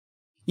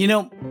You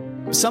know,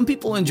 some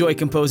people enjoy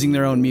composing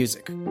their own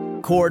music,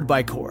 chord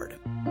by chord,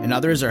 and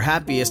others are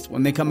happiest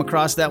when they come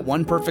across that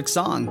one perfect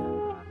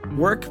song.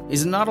 Work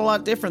is not a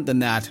lot different than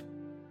that.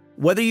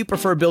 Whether you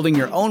prefer building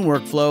your own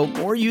workflow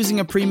or using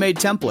a pre-made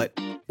template,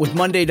 with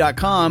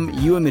Monday.com,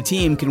 you and the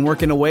team can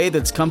work in a way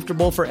that's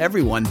comfortable for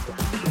everyone.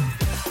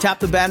 Tap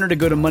the banner to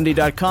go to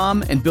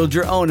Monday.com and build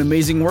your own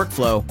amazing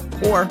workflow,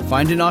 or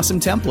find an awesome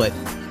template.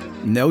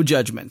 No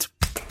judgment.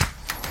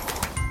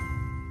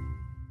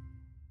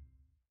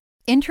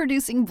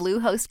 Introducing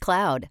Bluehost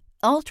Cloud,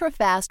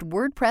 ultra-fast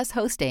WordPress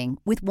hosting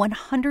with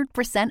 100%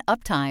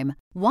 uptime.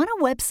 Want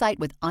a website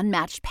with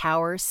unmatched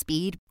power,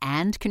 speed,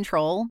 and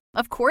control?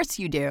 Of course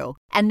you do.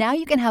 And now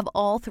you can have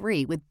all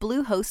three with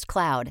Bluehost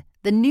Cloud,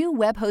 the new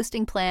web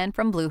hosting plan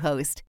from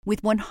Bluehost.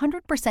 With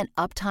 100%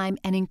 uptime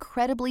and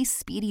incredibly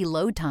speedy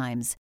load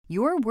times,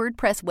 your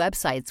WordPress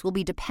websites will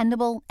be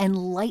dependable and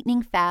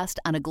lightning fast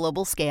on a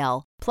global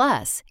scale.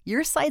 Plus,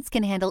 your sites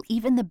can handle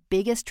even the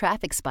biggest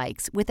traffic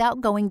spikes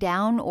without going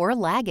down or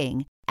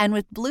lagging. And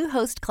with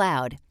Bluehost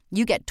Cloud,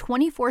 you get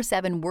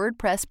 24/7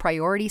 WordPress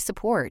priority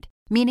support,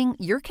 meaning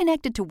you're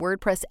connected to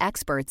WordPress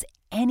experts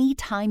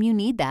anytime you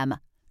need them.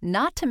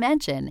 Not to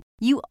mention,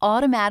 you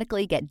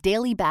automatically get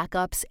daily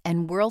backups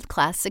and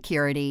world-class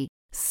security.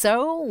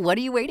 So, what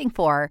are you waiting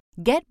for?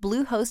 Get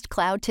Bluehost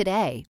Cloud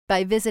today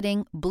by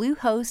visiting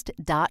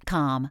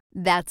Bluehost.com.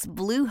 That's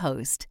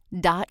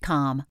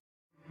Bluehost.com.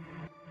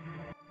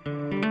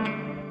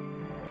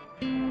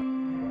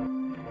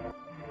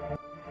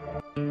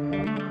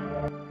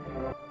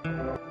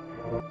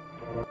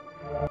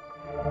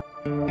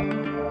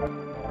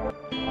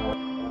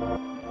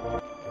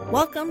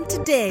 Welcome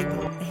to Dig,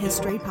 a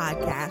history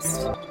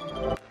podcast.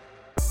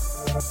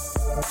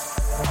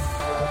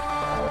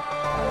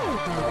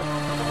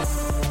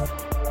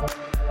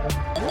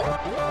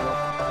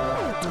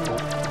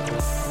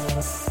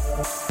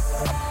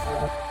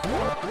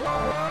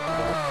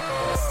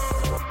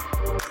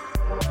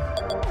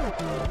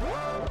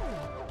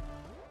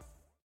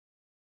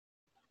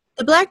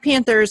 The Black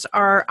Panthers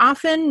are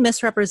often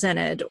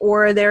misrepresented,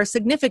 or their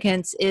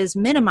significance is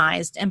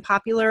minimized in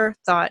popular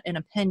thought and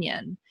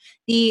opinion.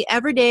 The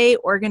everyday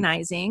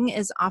organizing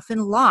is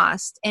often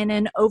lost, and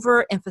an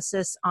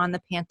overemphasis on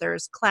the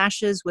Panthers'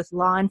 clashes with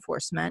law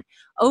enforcement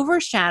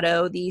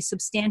overshadow the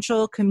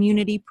substantial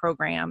community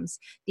programs,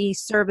 the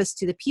service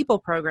to the people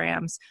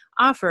programs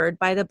offered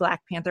by the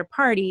Black Panther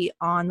Party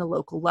on the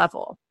local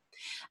level.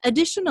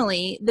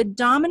 Additionally, the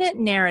dominant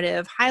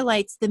narrative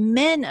highlights the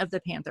men of the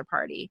Panther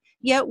Party,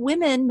 yet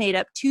women made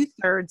up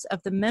 2/3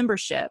 of the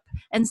membership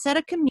and set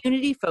a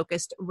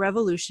community-focused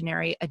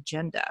revolutionary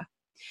agenda.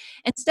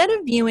 Instead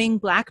of viewing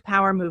Black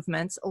Power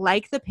movements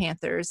like the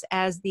Panthers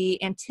as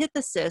the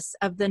antithesis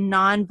of the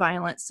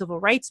nonviolent civil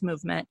rights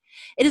movement,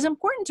 it is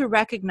important to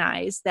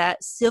recognize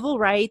that civil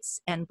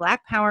rights and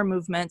Black Power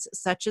movements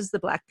such as the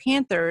Black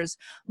Panthers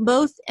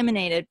both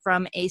emanated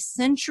from a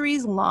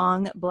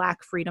centuries-long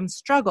Black freedom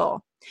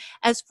struggle.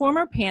 As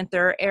former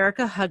Panther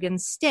Erica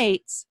Huggins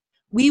states,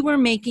 "We were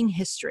making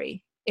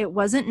history. It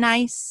wasn't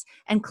nice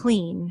and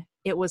clean.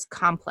 It was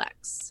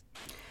complex."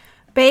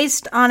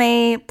 Based on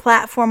a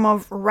platform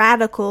of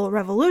radical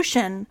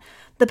revolution,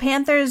 the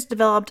Panthers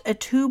developed a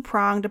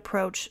two-pronged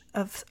approach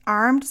of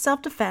armed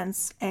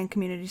self-defense and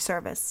community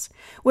service,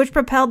 which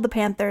propelled the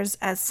Panthers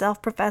as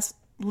self-professed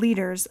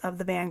leaders of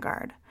the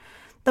vanguard.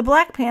 The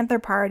Black Panther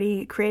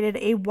Party created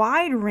a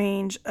wide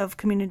range of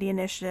community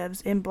initiatives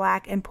in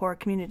Black and poor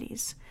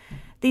communities.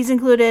 These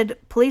included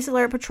police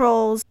alert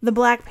patrols, the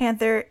Black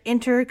Panther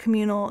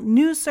Intercommunal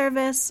News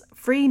Service,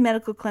 free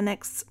medical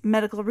clinics,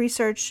 medical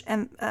research,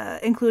 and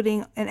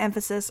including an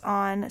emphasis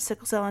on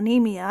sickle cell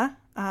anemia,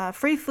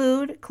 free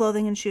food,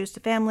 clothing, and shoes to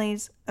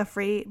families, a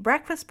free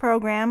breakfast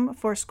program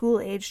for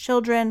school-aged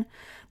children,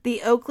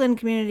 the Oakland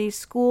Community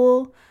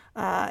School,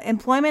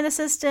 employment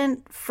assistance,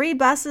 free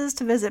buses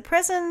to visit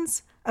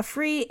prisons, a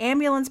free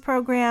ambulance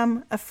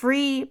program, a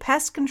free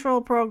pest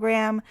control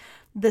program,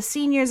 the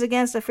Seniors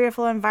Against a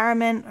Fearful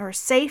Environment or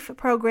SAFE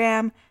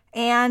program,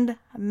 and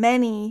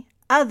many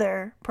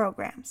other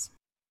programs.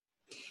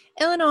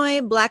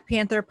 Illinois Black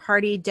Panther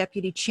Party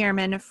Deputy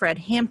Chairman Fred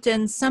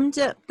Hampton summed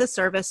up the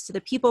service to the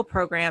people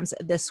programs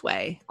this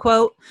way,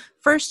 quote,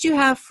 "First you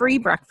have free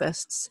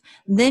breakfasts,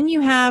 then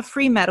you have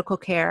free medical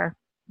care,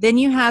 then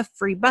you have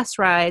free bus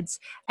rides,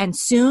 and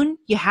soon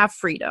you have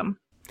freedom."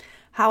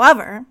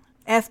 However,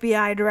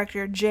 FBI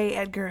Director J.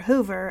 Edgar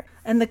Hoover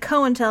and the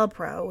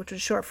COINTELPRO, which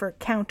was short for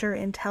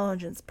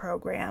Counterintelligence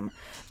Program,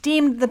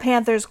 deemed the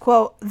Panthers,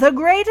 quote, "the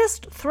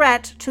greatest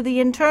threat to the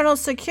internal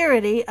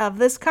security of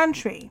this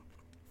country."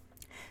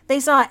 They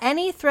saw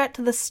any threat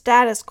to the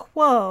status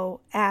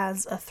quo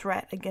as a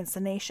threat against the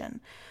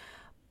nation.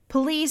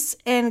 Police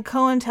and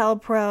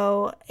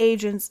COINTELPRO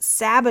agents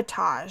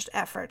sabotaged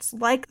efforts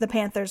like the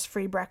Panthers'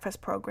 free breakfast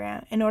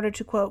program in order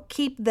to, quote,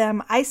 "keep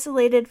them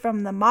isolated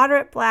from the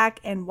moderate Black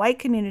and white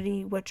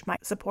community which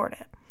might support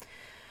it."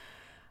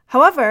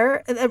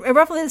 However, at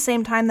roughly the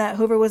same time that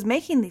Hoover was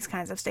making these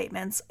kinds of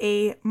statements,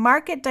 a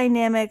Market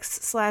Dynamics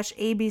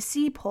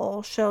 /ABC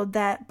poll showed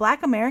that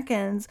Black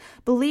Americans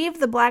believed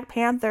the Black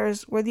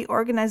Panthers were the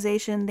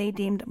organization they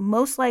deemed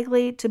most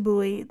likely to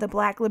buoy the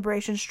Black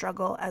liberation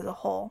struggle as a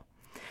whole.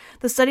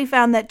 The study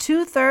found that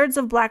 2/3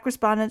 of Black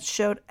respondents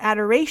showed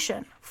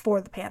adoration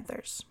for the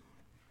Panthers.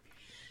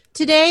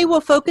 Today,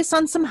 we'll focus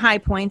on some high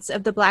points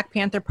of the Black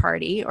Panther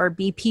Party, or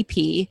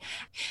BPP,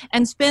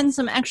 and spend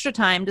some extra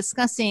time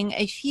discussing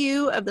a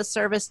few of the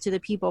service to the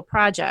people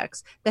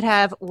projects that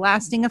have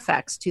lasting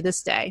effects to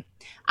this day.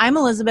 I'm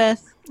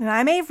Elizabeth. And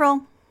I'm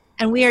Avril.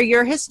 And we are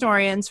your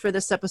historians for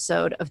this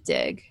episode of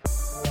DIG.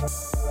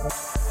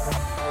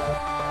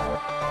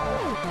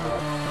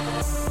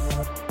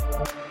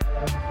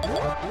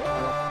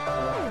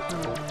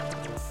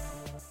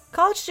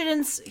 College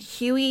students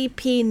Huey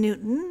P.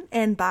 Newton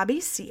and Bobby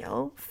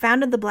Seale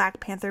founded the Black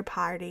Panther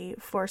Party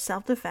for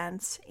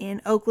self-defense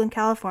in Oakland,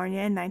 California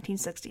in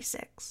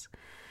 1966.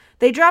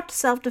 They dropped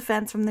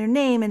self-defense from their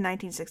name in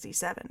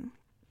 1967.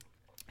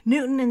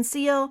 Newton and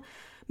Seale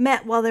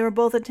met while they were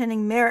both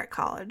attending Merritt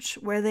College,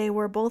 where they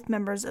were both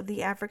members of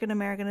the African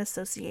American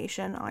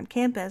Association on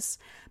campus,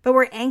 but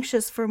were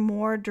anxious for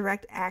more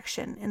direct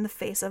action in the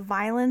face of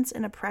violence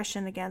and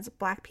oppression against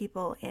Black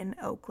people in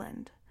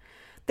Oakland.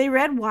 They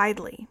read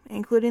widely,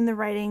 including the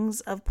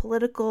writings of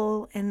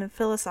political and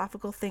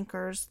philosophical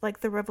thinkers like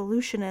the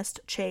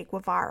revolutionist Che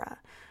Guevara,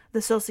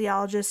 the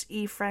sociologist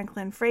E.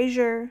 Franklin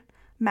Frazier,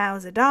 Mao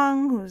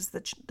Zedong, who was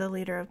the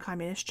leader of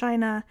Communist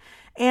China,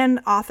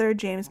 and author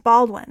James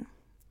Baldwin.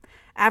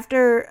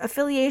 After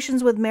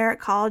affiliations with Merritt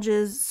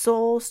College's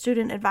Seoul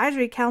Student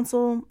Advisory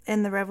Council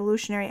and the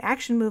Revolutionary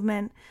Action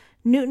Movement,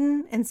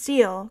 Newton and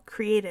Seale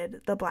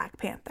created the Black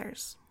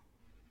Panthers.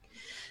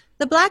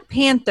 The Black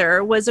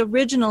Panther was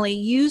originally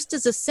used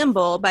as a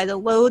symbol by the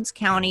Lowndes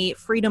County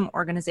Freedom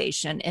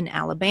Organization in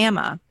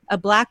Alabama, a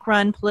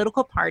Black-run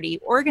political party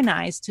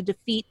organized to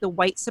defeat the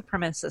white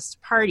supremacist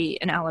party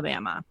in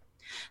Alabama.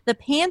 The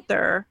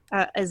panther,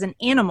 as an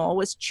animal,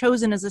 was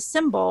chosen as a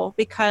symbol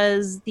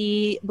because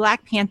the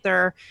Black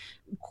Panther,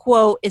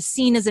 quote, is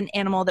seen as an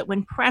animal that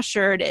when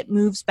pressured, it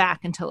moves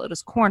back until it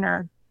is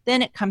cornered.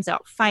 Then it comes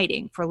out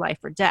fighting for life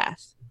or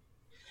death.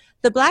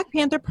 The Black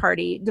Panther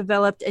Party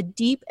developed a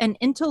deep and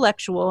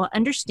intellectual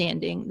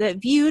understanding that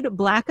viewed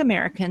Black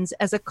Americans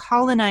as a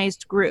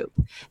colonized group,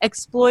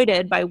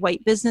 exploited by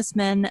white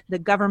businessmen, the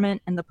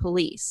government, and the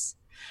police.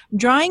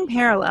 Drawing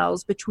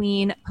parallels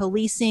between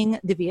policing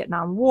the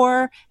Vietnam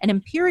War and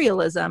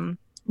imperialism,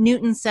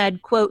 Newton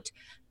said, quote,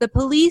 "The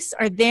police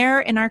are there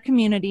in our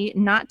community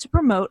not to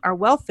promote our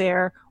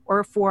welfare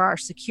or for our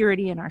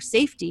security and our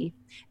safety.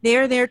 They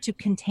are there to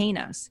contain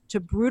us, to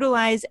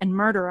brutalize and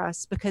murder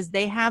us because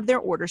they have their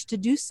orders to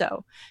do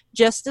so,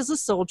 just as the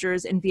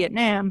soldiers in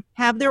Vietnam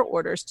have their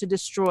orders to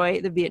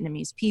destroy the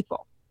Vietnamese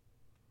people."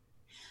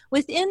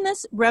 Within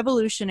this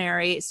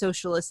revolutionary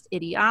socialist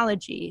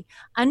ideology,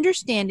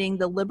 understanding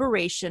the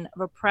liberation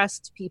of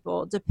oppressed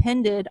people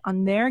depended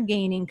on their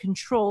gaining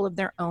control of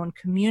their own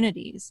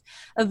communities,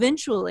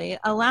 eventually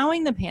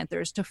allowing the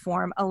Panthers to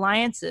form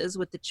alliances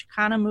with the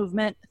Chicana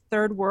movement,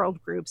 third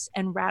world groups,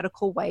 and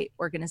radical white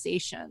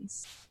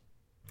organizations.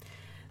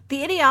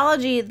 The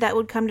ideology that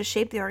would come to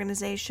shape the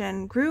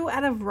organization grew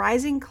out of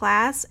rising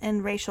class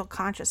and racial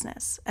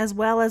consciousness, as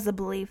well as the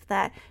belief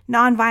that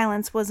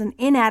nonviolence was an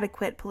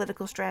inadequate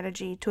political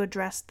strategy to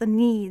address the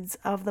needs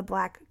of the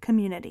Black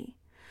community.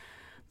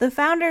 The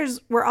founders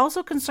were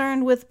also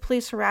concerned with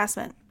police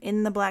harassment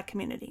in the Black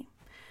community.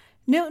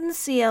 Newton,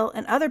 Seale,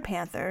 and other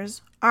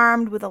Panthers,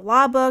 armed with a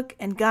law book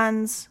and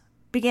guns,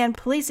 began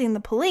policing the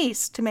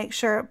police to make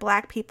sure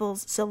Black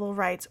people's civil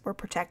rights were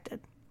protected.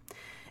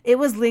 It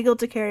was legal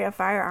to carry a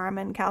firearm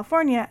in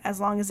California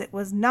as long as it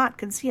was not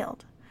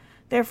concealed.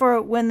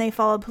 Therefore, when they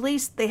followed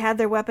police, they had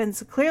their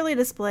weapons clearly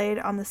displayed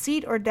on the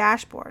seat or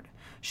dashboard,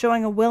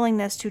 showing a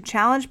willingness to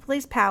challenge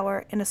police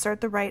power and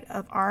assert the right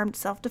of armed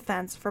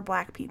self-defense for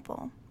Black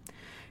people.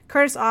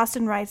 Curtis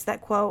Austin writes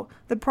that, quote,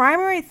 "The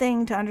primary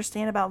thing to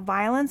understand about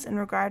violence in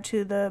regard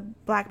to the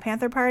Black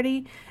Panther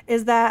Party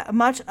is that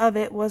much of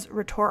it was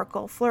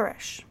rhetorical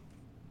flourish."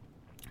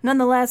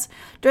 Nonetheless,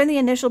 during the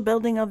initial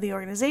building of the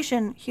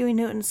organization, Huey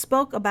Newton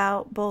spoke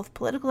about both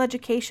political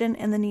education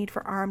and the need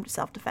for armed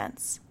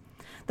self-defense.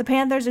 The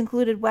Panthers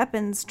included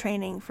weapons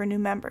training for new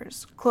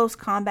members, close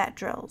combat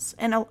drills,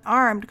 and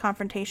armed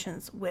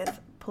confrontations with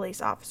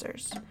police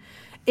officers.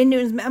 In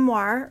Newton's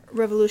memoir,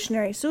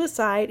 Revolutionary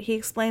Suicide, he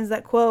explains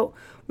that, quote,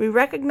 "We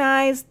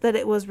recognized that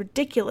it was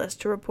ridiculous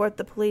to report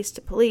the police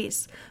to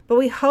police, but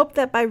we hoped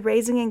that by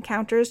raising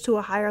encounters to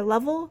a higher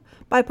level,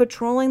 by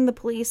patrolling the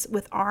police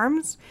with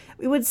arms,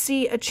 we would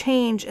see a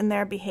change in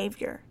their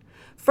behavior.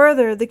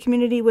 Further, the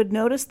community would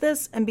notice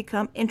this and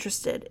become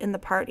interested in the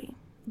party.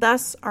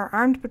 Thus, our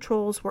armed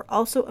patrols were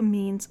also a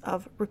means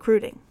of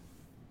recruiting."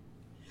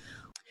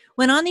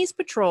 When on these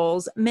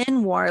patrols,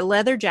 men wore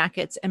leather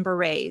jackets and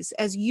berets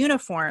as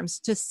uniforms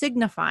to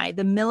signify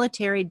the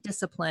military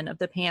discipline of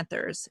the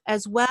Panthers,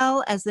 as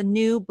well as the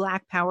new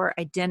Black Power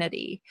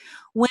identity.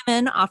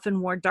 Women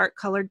often wore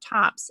dark-colored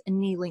tops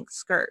and knee-length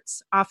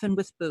skirts, often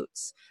with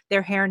boots,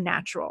 their hair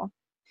natural.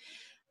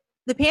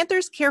 The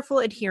Panthers' careful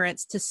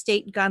adherence to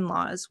state gun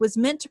laws was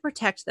meant to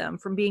protect them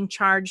from being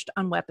charged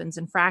on weapons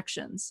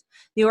infractions.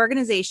 The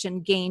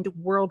organization gained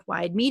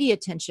worldwide media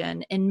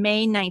attention in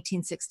May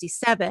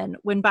 1967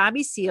 when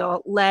Bobby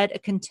Seale led a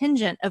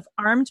contingent of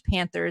armed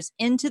Panthers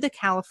into the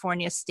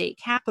California State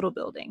Capitol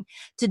building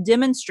to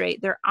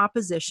demonstrate their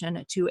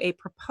opposition to a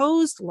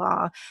proposed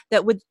law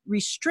that would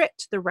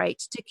restrict the right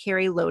to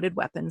carry loaded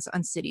weapons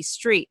on city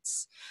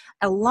streets.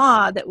 A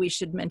law that we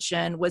should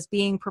mention was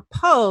being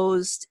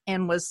proposed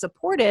and was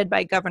supported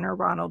by Governor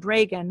Ronald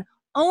Reagan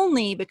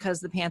only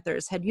because the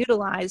Panthers had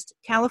utilized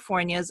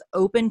California's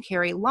open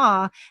carry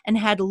law and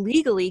had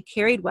legally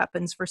carried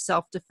weapons for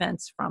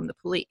self-defense from the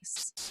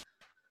police.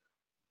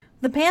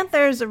 The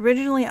Panthers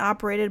originally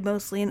operated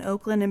mostly in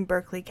Oakland and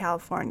Berkeley,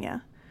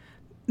 California.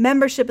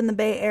 Membership in the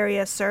Bay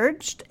Area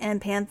surged,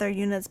 and Panther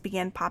units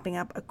began popping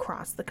up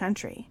across the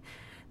country.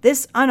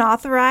 This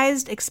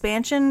unauthorized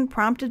expansion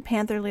prompted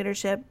Panther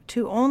leadership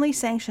to only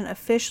sanction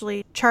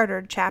officially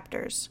chartered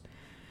chapters.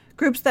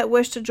 Groups that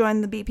wished to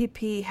join the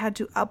BPP had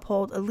to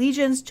uphold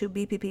allegiance to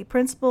BPP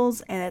principles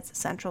and its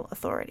central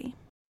authority.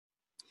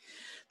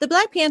 The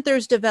Black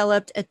Panthers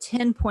developed a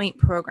 10-point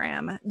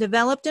program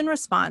developed in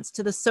response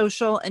to the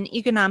social and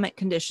economic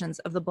conditions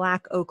of the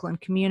Black Oakland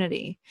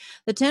community.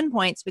 The 10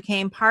 points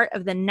became part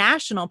of the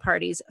National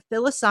Party's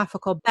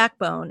philosophical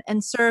backbone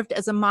and served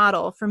as a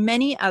model for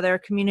many other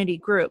community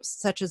groups,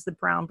 such as the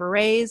Brown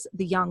Berets,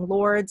 the Young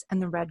Lords,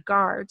 and the Red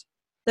Guard.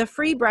 The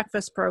free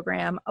breakfast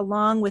program,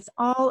 along with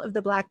all of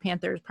the Black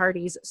Panther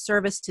Party's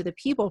service to the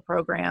people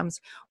programs,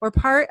 were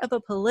part of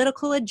a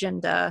political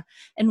agenda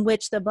in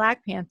which the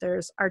Black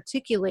Panthers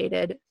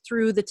articulated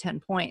through the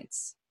 10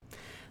 points.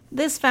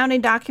 This founding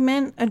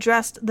document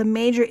addressed the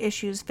major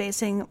issues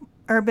facing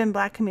urban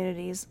Black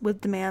communities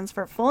with demands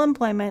for full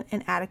employment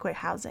and adequate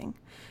housing.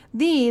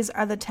 These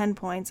are the 10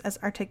 points as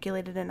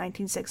articulated in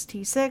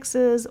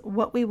 1966's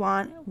What We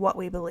Want, What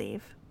We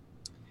Believe.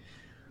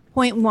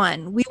 Point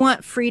 1, we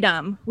want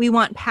freedom. We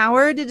want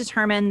power to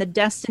determine the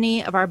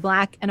destiny of our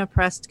Black and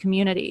oppressed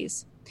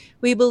communities.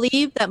 We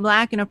believe that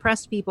Black and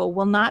oppressed people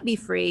will not be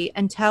free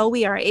until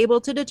we are able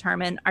to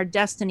determine our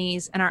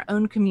destinies and our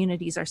own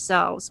communities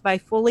ourselves by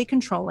fully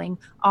controlling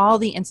all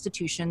the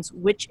institutions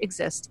which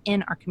exist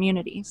in our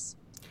communities.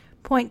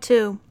 Point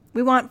 2,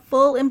 we want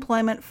full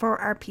employment for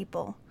our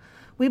people.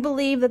 We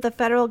believe that the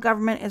federal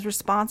government is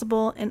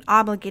responsible and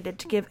obligated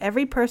to give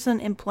every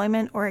person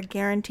employment or a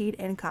guaranteed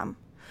income.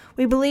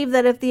 We believe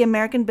that if the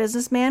American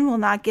businessman will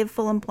not give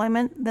full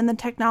employment, then the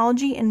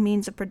technology and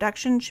means of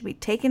production should be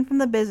taken from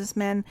the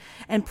businessman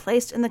and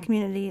placed in the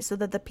community so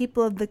that the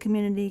people of the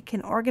community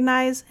can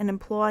organize and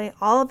employ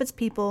all of its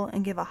people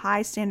and give a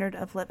high standard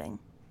of living.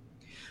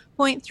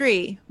 Point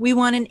 3, we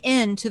want an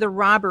end to the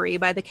robbery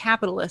by the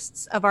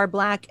capitalists of our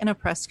Black and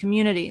oppressed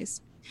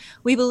communities.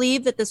 We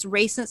believe that this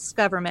racist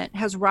government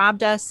has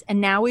robbed us, and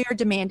now we are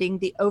demanding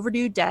the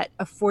overdue debt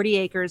of 40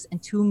 acres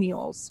and 2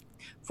 mules.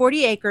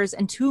 40 acres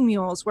and 2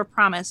 mules were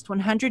promised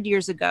 100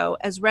 years ago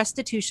as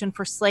restitution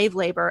for slave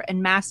labor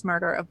and mass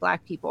murder of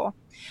Black people.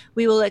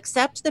 We will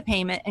accept the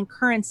payment in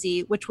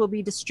currency, which will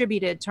be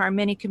distributed to our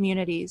many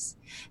communities.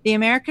 The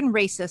American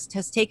racist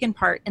has taken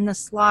part in the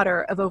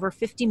slaughter of over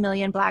 50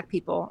 million Black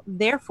people.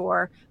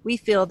 Therefore, we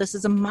feel this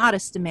is a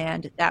modest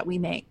demand that we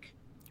make.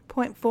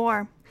 Point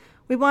 4,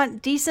 we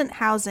want decent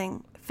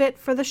housing, fit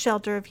for the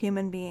shelter of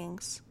human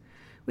beings.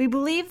 We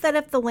believe that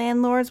if the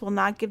landlords will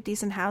not give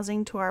decent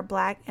housing to our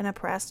Black and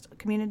oppressed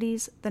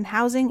communities, then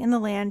housing in the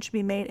land should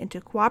be made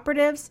into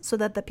cooperatives so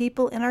that the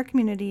people in our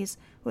communities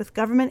with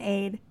government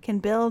aid can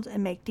build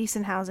and make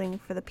decent housing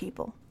for the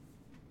people.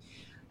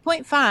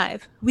 Point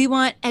 5, we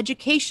want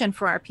education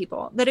for our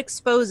people that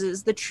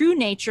exposes the true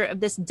nature of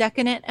this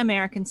decadent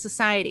American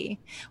society.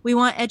 We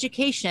want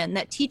education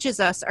that teaches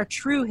us our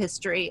true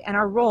history and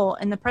our role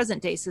in the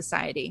present-day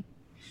society.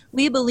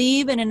 We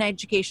believe in an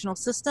educational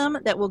system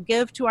that will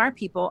give to our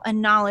people a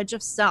knowledge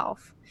of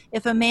self.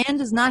 If a man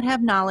does not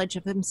have knowledge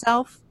of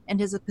himself and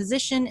his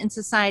position in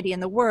society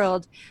and the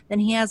world, then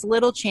he has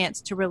little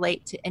chance to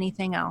relate to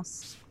anything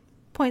else.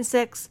 Point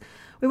 6,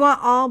 we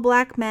want all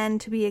Black men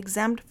to be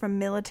exempt from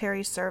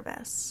military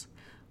service.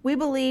 We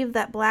believe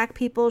that Black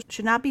people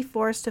should not be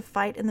forced to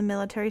fight in the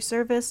military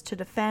service to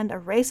defend a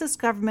racist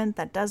government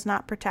that does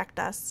not protect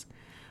us.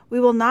 We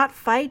will not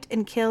fight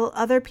and kill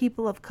other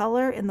people of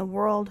color in the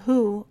world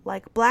who,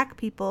 like Black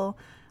people,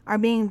 are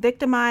being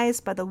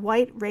victimized by the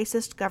white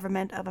racist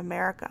government of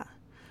America.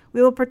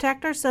 We will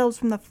protect ourselves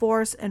from the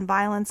force and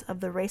violence of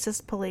the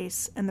racist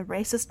police and the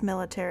racist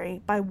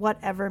military by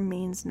whatever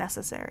means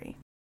necessary.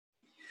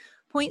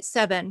 Point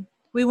 7,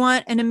 we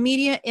want an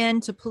immediate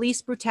end to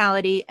police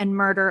brutality and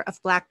murder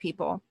of Black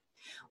people.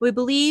 We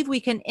believe we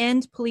can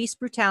end police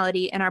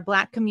brutality in our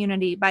Black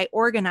community by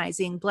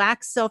organizing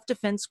Black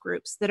self-defense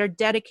groups that are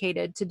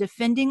dedicated to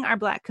defending our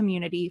Black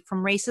community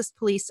from racist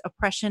police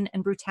oppression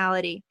and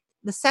brutality.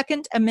 The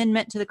Second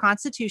Amendment to the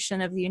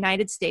Constitution of the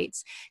United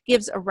States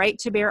gives a right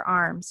to bear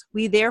arms.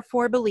 We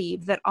therefore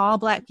believe that all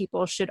Black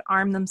people should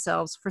arm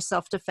themselves for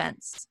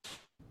self-defense.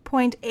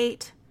 Point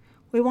 8.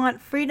 We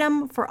want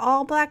freedom for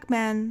all Black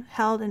men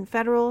held in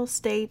federal,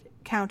 state,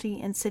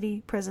 county, and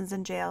city prisons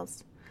and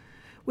jails.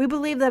 We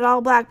believe that all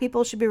Black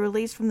people should be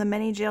released from the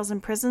many jails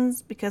and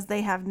prisons because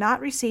they have not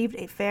received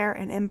a fair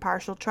and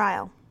impartial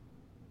trial.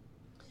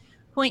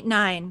 Point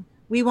 9.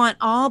 We want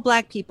all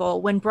Black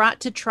people, when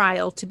brought to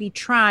trial, to be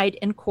tried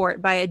in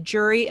court by a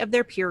jury of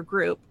their peer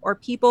group or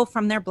people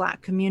from their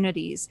Black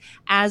communities,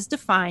 as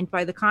defined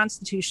by the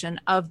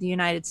Constitution of the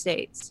United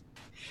States.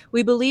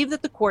 We believe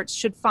that the courts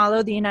should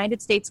follow the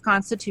United States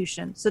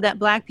Constitution so that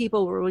Black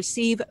people will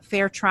receive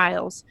fair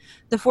trials.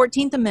 The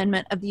 14th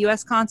Amendment of the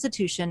U.S.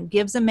 Constitution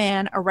gives a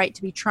man a right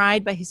to be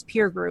tried by his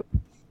peer group.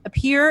 A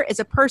peer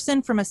is a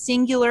person from a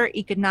singular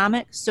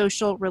economic,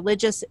 social,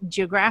 religious,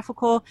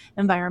 geographical,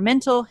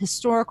 environmental,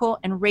 historical,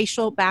 and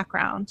racial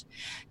background.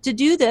 To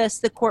do this,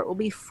 the court will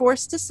be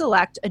forced to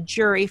select a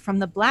jury from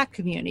the Black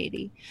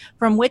community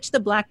from which the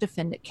Black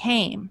defendant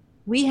came.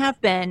 We have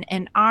been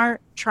and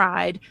are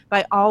tried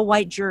by all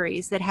white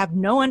juries that have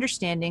no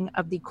understanding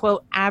of the,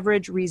 quote,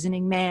 average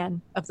reasoning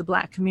man of the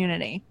Black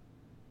community.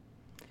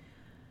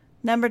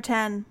 Number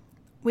 10.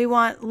 We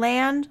want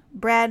land,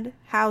 bread,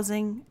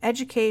 housing,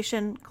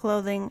 education,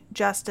 clothing,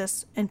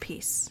 justice, and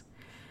peace.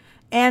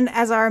 And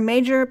as our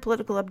major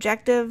political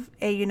objective,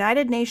 a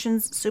United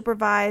Nations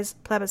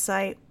supervised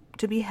plebiscite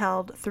to be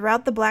held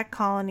throughout the Black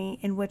colony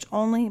in which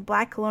only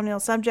Black colonial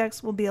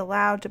subjects will be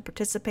allowed to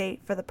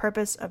participate for the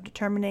purpose of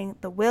determining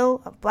the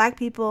will of Black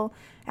people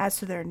as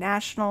to their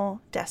national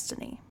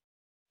destiny.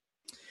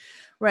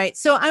 Right.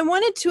 So I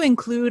wanted to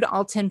include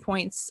all 10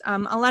 points.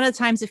 A lot of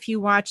times if you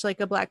watch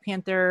like a Black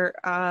Panther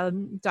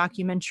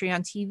documentary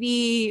on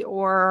TV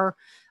or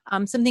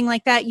something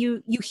like that,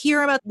 you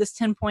hear about this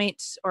 10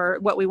 points or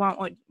what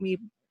we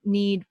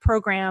need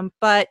program,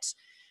 but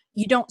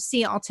you don't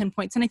see all 10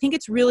 points. And I think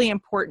it's really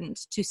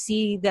important to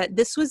see that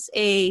this was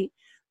a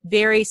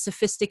very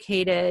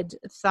sophisticated,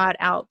 thought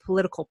out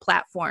political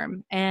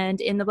platform.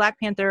 And in the Black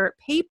Panther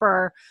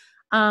paper,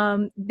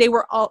 they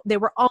were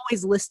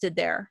always listed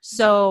there.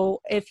 So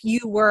if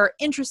you were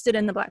interested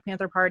in the Black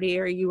Panther Party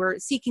or you were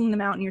seeking them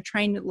out and you're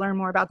trying to learn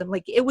more about them,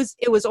 like it was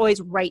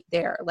always right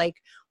there,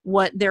 like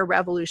what their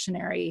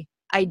revolutionary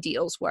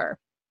ideals were.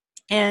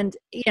 And,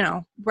 you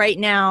know, right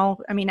now,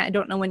 I mean, I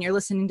don't know when you're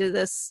listening to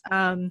this,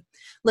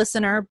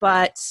 listener,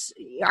 but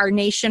our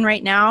nation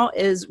right now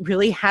is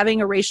really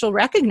having a racial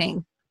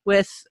reckoning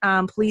with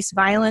police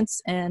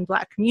violence and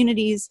Black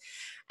communities.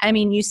 I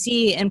mean, you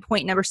see in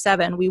point number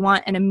 7, we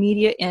want an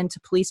immediate end to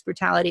police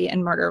brutality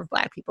and murder of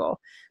Black people.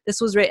 This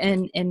was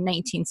written in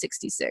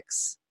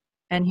 1966.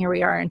 And here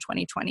we are in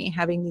 2020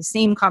 having these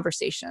same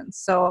conversations.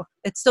 So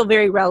it's still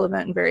very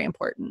relevant and very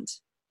important.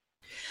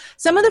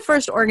 Some of the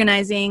first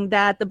organizing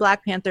that the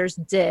Black Panthers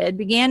did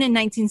began in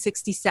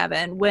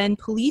 1967 when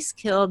police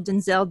killed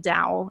Denzel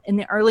Dowell in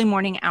the early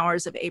morning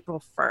hours of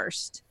April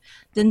 1st.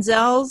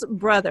 Denzel's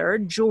brother,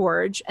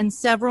 George, and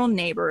several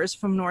neighbors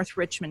from North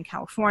Richmond,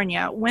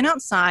 California, went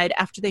outside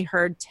after they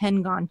heard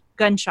 10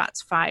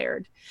 gunshots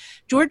fired.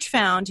 George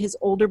found his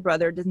older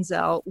brother,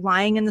 Denzel,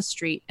 lying in the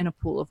street in a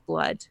pool of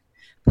blood.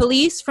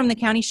 Police from the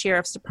county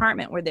sheriff's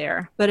department were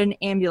there, but an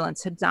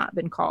ambulance had not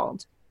been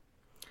called.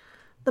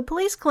 The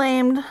police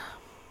claimed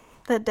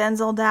that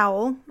Denzel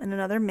Dowell and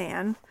another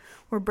man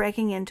were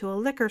breaking into a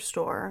liquor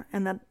store,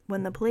 and that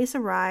when the police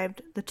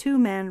arrived, the 2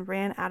 men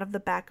ran out of the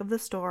back of the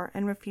store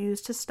and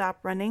refused to stop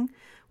running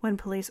when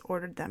police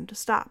ordered them to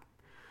stop.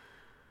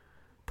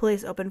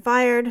 Police opened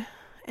fire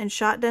and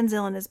shot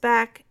Denzel in his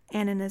back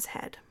and in his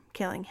head,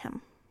 killing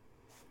him.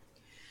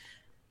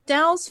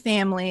 Dowell's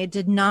family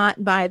did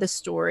not buy the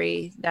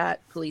story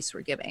that police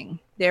were giving.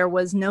 There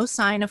was no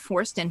sign of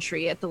forced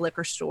entry at the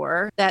liquor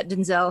store that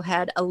Denzel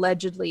had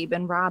allegedly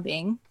been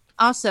robbing.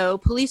 Also,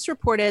 police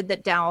reported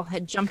that Dowell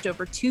had jumped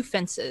over 2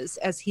 fences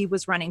as he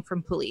was running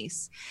from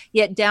police.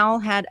 Yet Dowell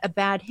had a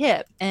bad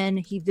hip and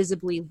he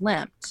visibly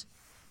limped.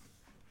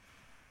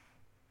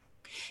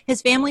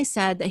 His family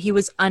said that he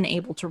was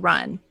unable to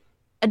run.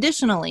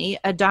 Additionally,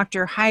 a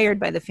doctor hired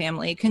by the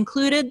family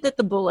concluded that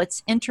the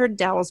bullets entered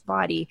Dowell's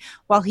body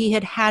while he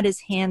had had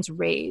his hands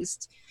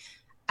raised.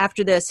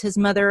 After this, his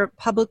mother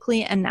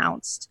publicly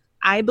announced,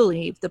 "I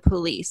believe the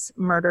police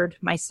murdered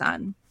my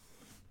son."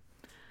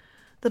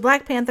 The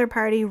Black Panther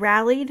Party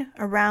rallied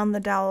around the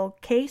Dowell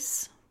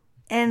case,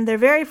 and their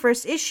very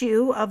first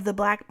issue of the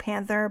Black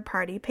Panther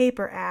Party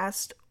paper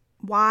asked,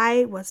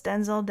 "Why was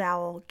Denzel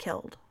Dowell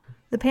killed?"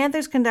 The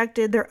Panthers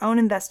conducted their own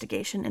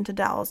investigation into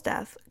Dowell's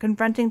death,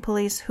 confronting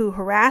police who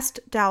harassed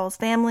Dowell's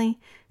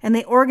family, and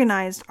they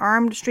organized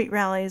armed street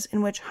rallies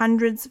in which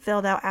hundreds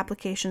filled out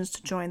applications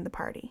to join the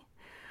party.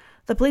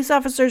 The police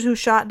officers who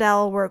shot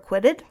Dowell were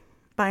acquitted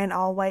by an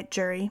all-white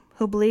jury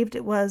who believed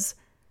it was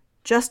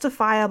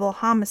justifiable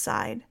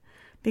homicide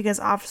because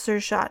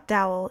officers shot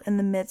Dowell in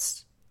the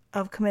midst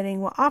of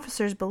committing what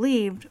officers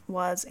believed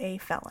was a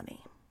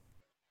felony.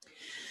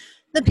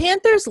 The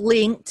Panthers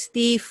linked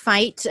the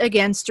fight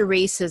against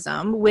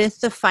racism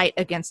with the fight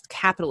against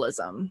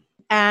capitalism.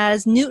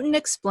 As Newton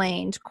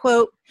explained,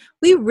 quote,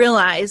 "We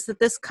realize that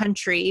this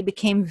country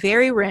became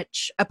very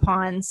rich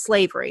upon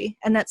slavery,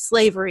 and that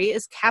slavery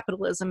is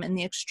capitalism in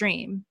the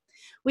extreme.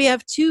 We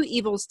have two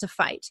evils to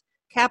fight,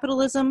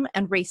 capitalism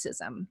and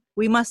racism.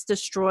 We must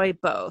destroy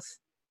both."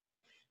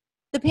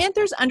 The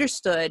Panthers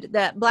understood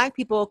that Black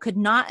people could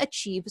not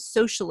achieve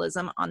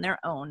socialism on their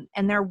own,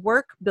 and their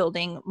work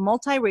building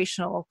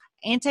multiracial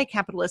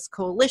anti-capitalist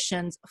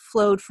coalitions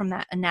flowed from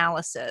that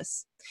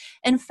analysis.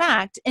 In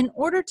fact, in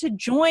order to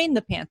join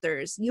the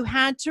Panthers, you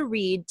had to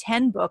read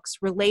 10 books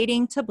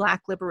relating to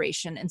Black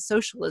liberation and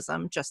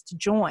socialism just to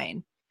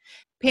join.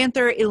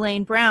 Panther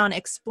Elaine Brown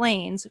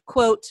explains,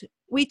 quote,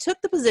 "We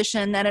took the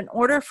position that in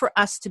order for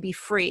us to be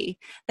free,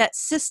 that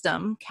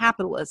system,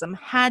 capitalism,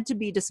 had to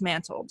be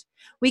dismantled.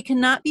 We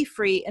cannot be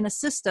free in a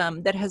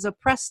system that has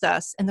oppressed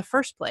us in the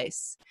first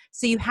place.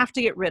 So you have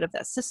to get rid of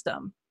that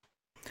system."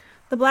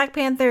 The Black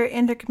Panther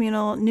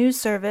Intercommunal News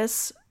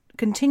Service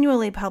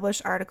continually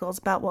published articles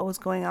about what was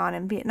going on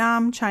in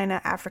Vietnam,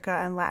 China, Africa,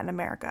 and Latin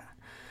America.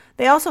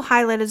 They also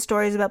highlighted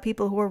stories about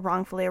people who were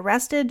wrongfully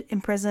arrested,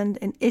 imprisoned,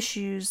 and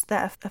issues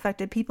that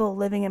affected people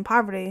living in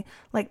poverty,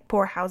 like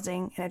poor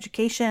housing and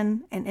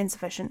education and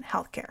insufficient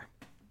health care.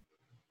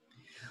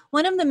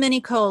 One of the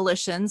many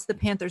coalitions the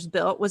Panthers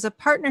built was a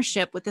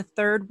partnership with the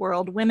Third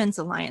World Women's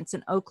Alliance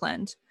in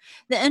Oakland.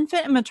 The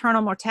infant and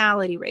maternal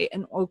mortality rate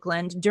in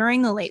Oakland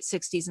during the late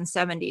 60s and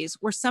 70s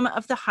were some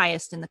of the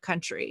highest in the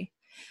country.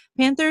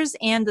 Panthers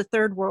and the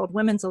Third World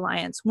Women's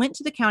Alliance went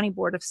to the County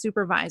Board of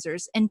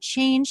Supervisors and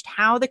changed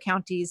how the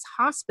county's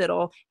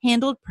hospital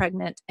handled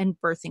pregnant and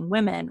birthing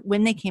women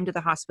when they came to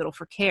the hospital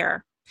for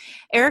care.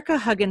 Erica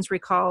Huggins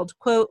recalled,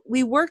 quote,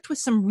 "We worked with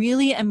some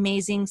really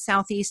amazing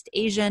Southeast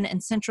Asian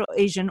and Central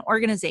Asian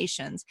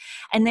organizations,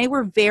 and they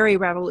were very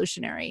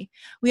revolutionary.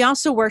 We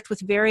also worked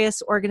with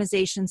various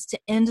organizations to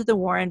end the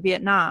war in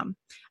Vietnam.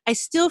 I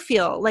still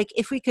feel like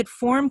if we could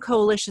form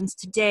coalitions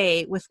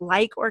today with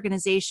like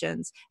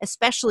organizations,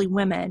 especially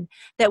women,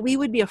 that we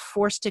would be a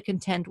force to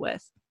contend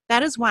with.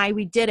 That is why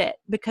we did it,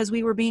 because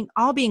we were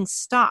all being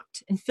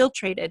stalked,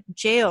 infiltrated,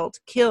 jailed,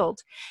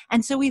 killed.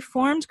 And so we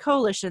formed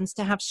coalitions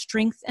to have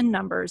strength in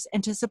numbers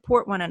and to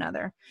support one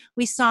another.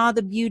 We saw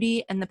the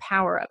beauty and the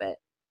power of it."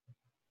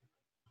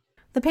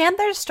 The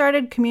Panthers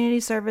started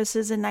community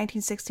services in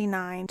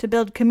 1969 to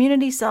build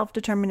community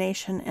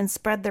self-determination and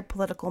spread their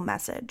political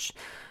message.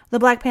 The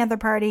Black Panther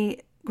Party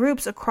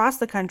groups across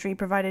the country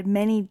provided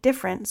many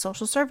different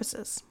social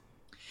services.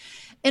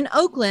 In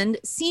Oakland,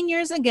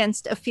 Seniors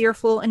Against a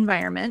Fearful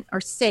Environment, or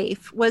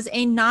SAFE, was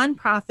a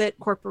nonprofit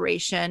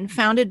corporation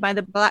founded by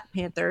the Black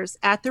Panthers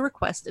at the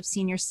request of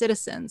senior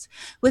citizens,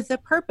 with the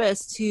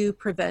purpose to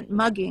prevent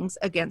muggings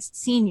against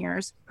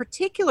seniors,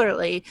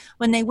 particularly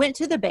when they went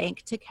to the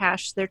bank to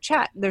cash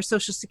their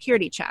Social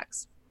Security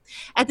checks.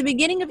 At the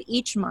beginning of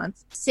each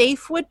month,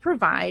 SAFE would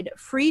provide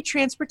free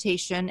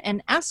transportation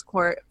and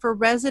escort for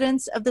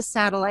residents of the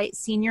Satellite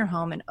Senior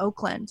Home in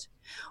Oakland.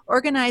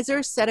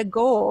 Organizers set a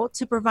goal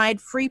to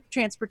provide free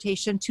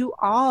transportation to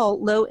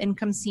all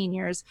low-income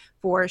seniors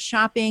for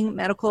shopping,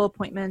 medical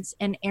appointments,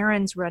 and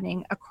errands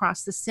running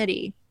across the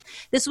city.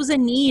 This was a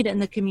need in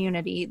the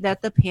community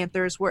that the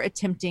Panthers were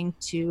attempting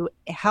to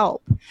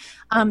help.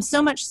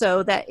 So much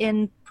so that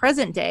in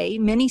present day,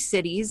 many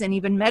cities and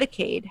even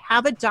Medicaid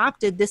have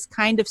adopted this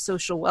kind of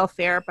social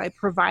welfare by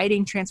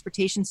providing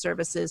transportation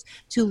services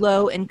to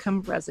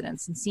low-income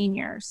residents and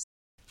seniors.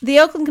 The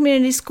Oakland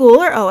Community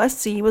School, or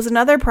OSC, was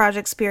another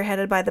project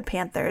spearheaded by the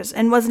Panthers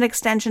and was an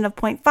extension of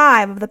Point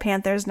 5 of the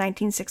Panthers'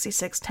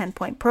 1966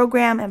 10-point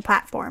program and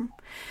platform.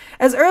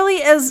 As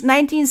early as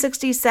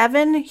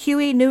 1967,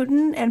 Huey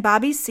Newton and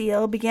Bobby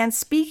Seale began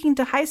speaking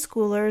to high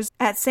schoolers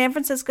at San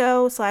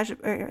Francisco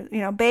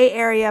Bay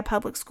Area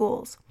public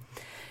schools.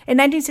 In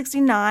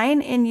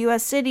 1969, in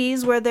U.S.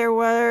 cities where there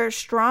were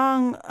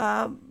strong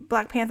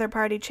Black Panther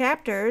Party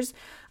chapters,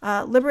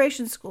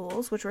 liberation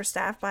schools, which were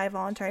staffed by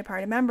voluntary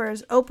party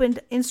members, opened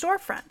in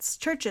storefronts,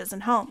 churches,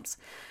 and homes.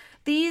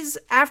 These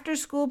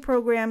after-school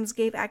programs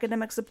gave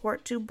academic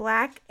support to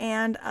Black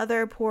and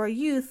other poor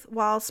youth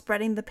while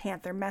spreading the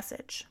Panther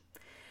message.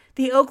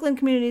 The Oakland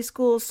Community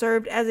Schools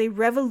served as a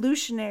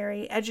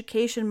revolutionary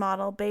education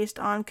model based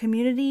on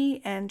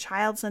community and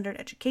child-centered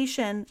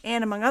education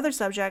and, among other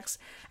subjects,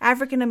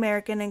 African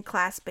American and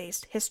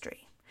class-based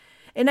history.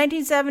 In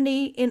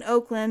 1970, in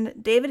Oakland,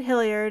 David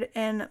Hilliard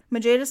and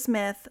Majeda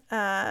Smith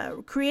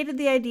created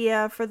the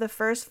idea for the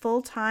first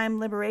full-time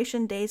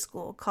Liberation Day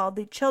school called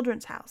the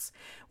Children's House,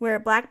 where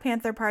Black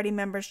Panther Party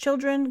members'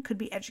 children could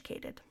be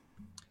educated.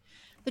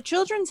 The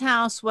Children's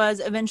House was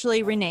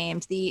eventually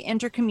renamed the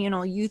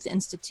Intercommunal Youth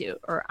Institute,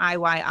 or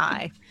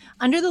IYI.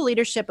 Under the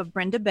leadership of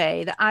Brenda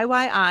Bay, the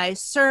IYI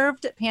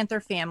served Panther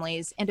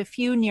families and a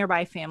few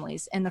nearby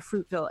families in the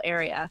Fruitville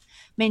area,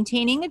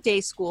 maintaining a day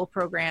school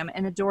program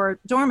and a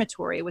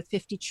dormitory with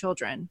 50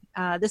 children.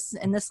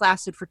 This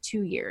lasted for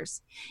 2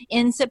 years.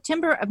 In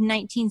September of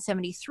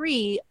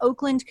 1973,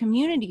 Oakland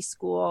Community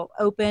School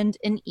opened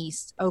in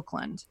East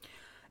Oakland.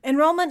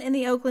 Enrollment in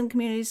the Oakland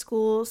Community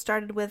School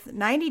started with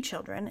 90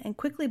 children and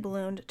quickly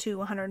ballooned to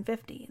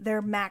 150,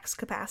 their max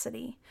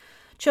capacity.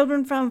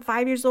 Children from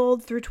 5 years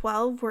old through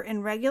 12 were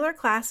in regular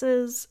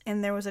classes,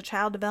 and there was a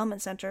child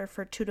development center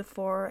for 2 to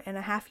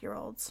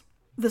 4.5-year-olds.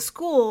 The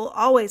school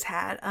always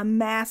had a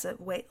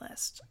massive wait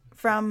list.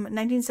 From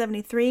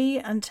 1973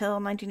 until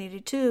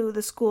 1982,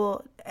 the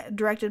school,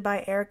 directed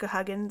by Erica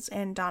Huggins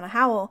and Donna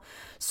Howell,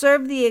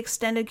 served the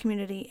extended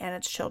community and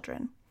its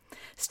children.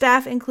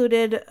 Staff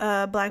included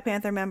Black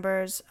Panther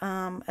members,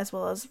 as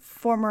well as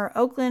former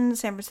Oakland,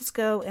 San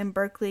Francisco, and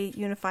Berkeley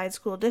Unified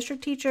School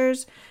District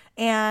teachers,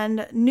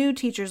 and new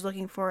teachers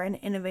looking for an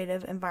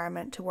innovative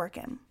environment to work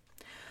in.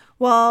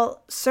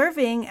 While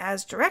serving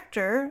as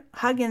director,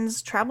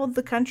 Huggins traveled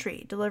the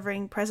country,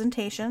 delivering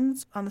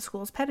presentations on the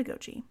school's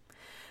pedagogy.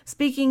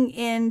 Speaking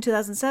in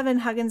 2007,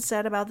 Huggins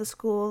said about the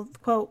school,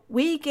 quote,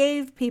 "We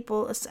gave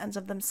people a sense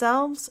of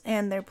themselves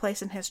and their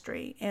place in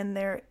history and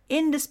their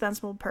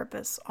indispensable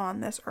purpose on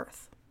this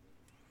earth."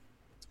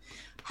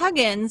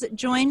 Huggins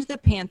joined the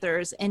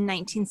Panthers in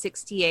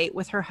 1968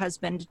 with her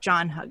husband,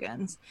 John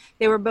Huggins.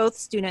 They were both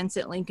students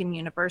at Lincoln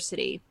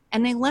University,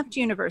 and they left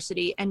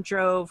university and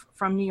drove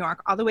from New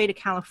York all the way to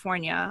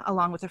California,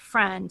 along with a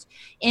friend,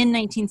 in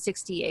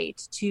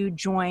 1968 to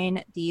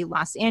join the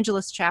Los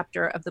Angeles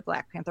chapter of the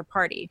Black Panther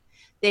Party.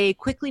 They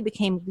quickly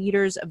became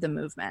leaders of the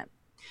movement.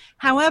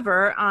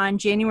 However, on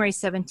January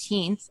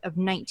 17th of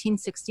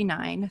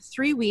 1969,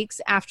 3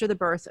 weeks after the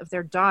birth of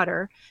their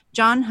daughter,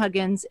 John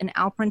Huggins and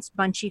Alprince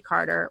Bunchy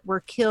Carter were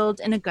killed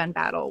in a gun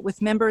battle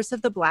with members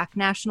of the Black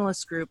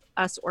nationalist group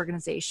US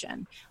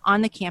organization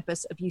on the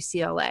campus of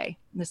UCLA.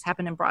 This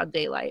happened in broad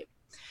daylight.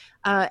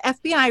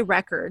 FBI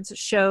records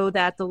show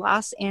that the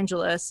Los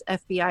Angeles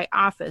FBI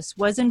office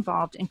was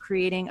involved in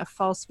creating a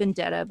false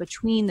vendetta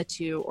between the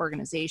two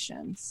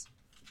organizations.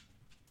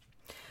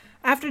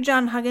 After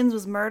John Huggins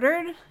was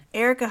murdered,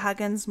 Erica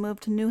Huggins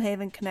moved to New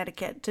Haven,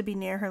 Connecticut to be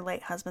near her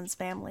late husband's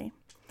family.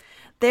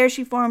 There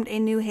she formed a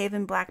New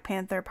Haven Black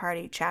Panther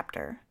Party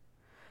chapter.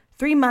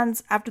 3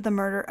 months after the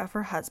murder of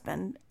her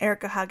husband,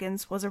 Erica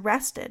Huggins was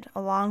arrested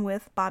along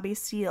with Bobby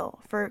Seale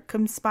for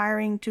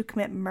conspiring to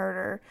commit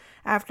murder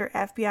after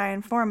FBI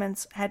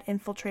informants had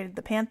infiltrated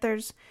the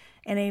Panthers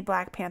and a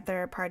Black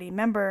Panther Party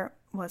member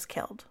was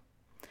killed.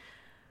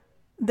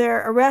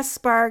 Their arrest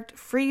sparked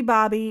Free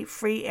Bobby,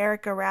 Free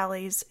Erica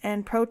rallies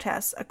and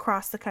protests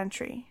across the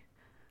country.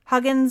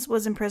 Huggins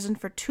was imprisoned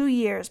for 2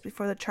 years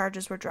before the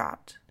charges were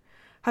dropped.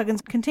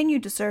 Huggins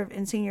continued to serve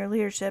in senior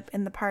leadership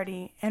in the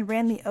party and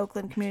ran the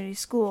Oakland Community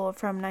School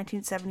from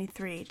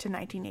 1973 to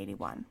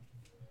 1981.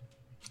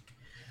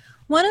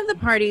 One of the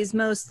party's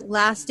most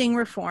lasting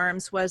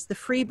reforms was the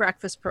free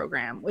breakfast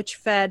program, which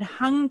fed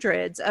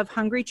hundreds of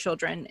hungry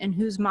children and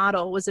whose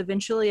model was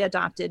eventually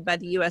adopted by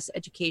the U.S.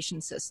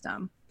 education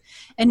system.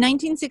 In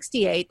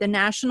 1968, the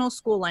National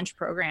School Lunch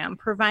Program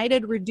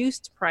provided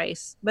reduced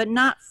price but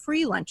not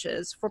free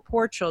lunches for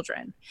poor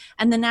children,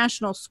 and the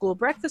National School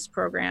Breakfast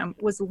Program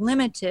was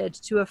limited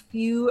to a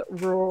few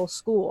rural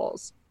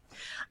schools.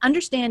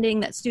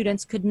 Understanding that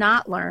students could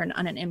not learn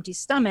on an empty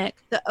stomach,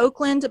 the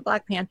Oakland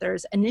Black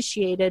Panthers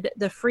initiated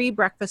the free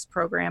breakfast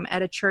program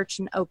at a church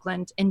in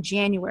Oakland in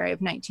January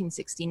of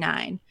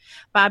 1969.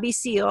 Bobby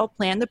Seale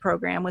planned the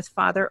program with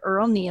Father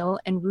Earl Neal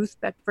and Ruth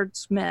Beckford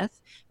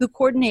Smith, who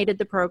coordinated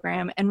the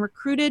program and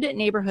recruited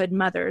neighborhood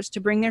mothers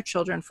to bring their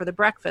children for the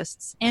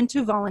breakfasts and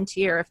to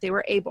volunteer if they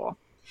were able.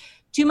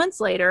 2 months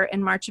later,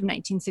 in March of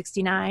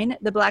 1969,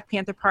 the Black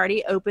Panther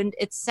Party opened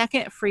its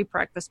second free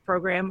breakfast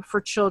program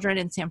for children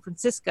in San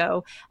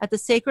Francisco at the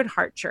Sacred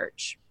Heart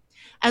Church.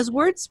 As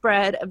word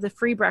spread of the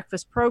free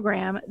breakfast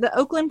program, the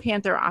Oakland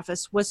Panther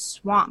office was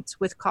swamped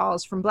with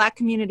calls from Black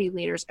community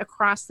leaders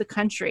across the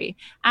country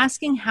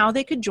asking how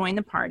they could join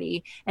the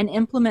party and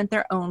implement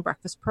their own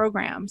breakfast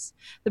programs.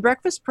 The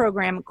breakfast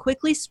program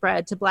quickly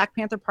spread to Black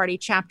Panther Party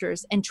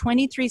chapters in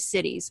 23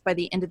 cities by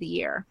the end of the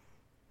year.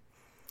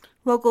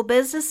 Local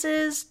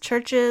businesses,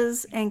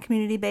 churches, and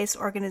community-based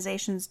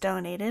organizations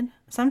donated,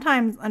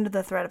 sometimes under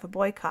the threat of a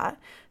boycott,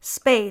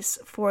 space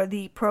for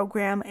the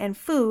program and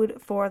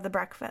food for the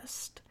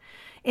breakfast.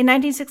 In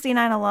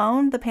 1969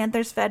 alone, the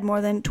Panthers fed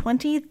more than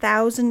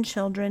 20,000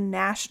 children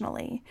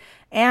nationally,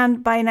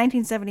 and by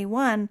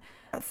 1971,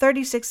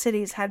 36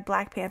 cities had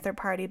Black Panther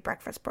Party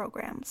breakfast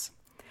programs.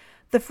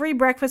 The free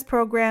breakfast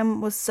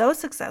program was so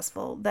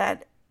successful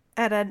that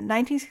at a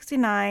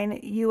 1969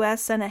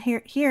 U.S. Senate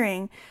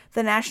hearing,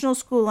 the National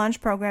School Lunch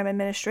Program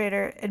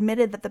Administrator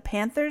admitted that the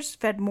Panthers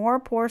fed more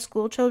poor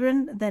school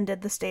children than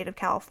did the state of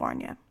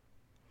California.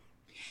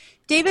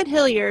 David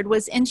Hilliard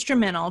was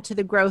instrumental to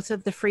the growth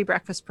of the free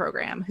breakfast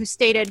program, who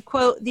stated,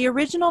 quote, "The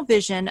original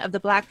vision of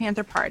the Black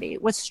Panther Party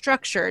was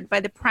structured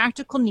by the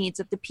practical needs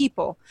of the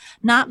people,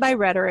 not by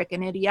rhetoric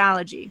and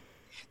ideology.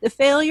 The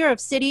failure of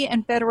city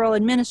and federal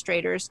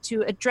administrators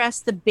to address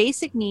the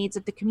basic needs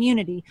of the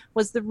community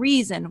was the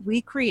reason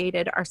we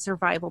created our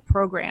survival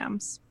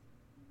programs."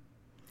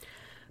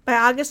 By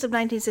August of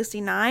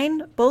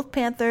 1969, both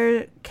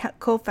Panther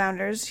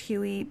co-founders,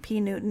 Huey P.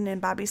 Newton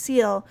and Bobby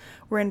Seale,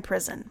 were in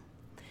prison.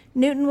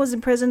 Newton was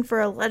in prison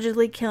for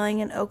allegedly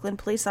killing an Oakland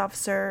police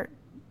officer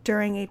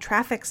during a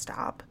traffic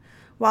stop,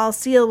 while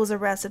Seale was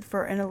arrested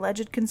for an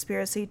alleged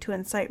conspiracy to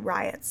incite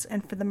riots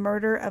and for the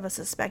murder of a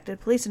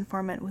suspected police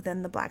informant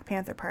within the Black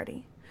Panther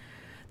Party.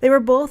 They were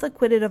both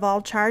acquitted of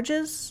all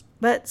charges,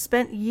 but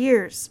spent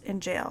years in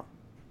jail.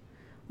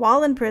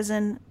 While in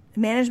prison,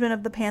 management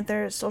of the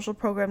Panther social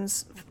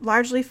programs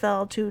largely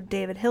fell to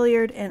David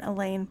Hilliard and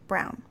Elaine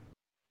Brown.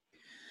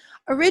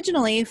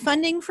 Originally,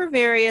 funding for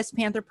various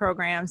Panther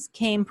programs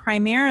came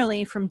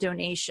primarily from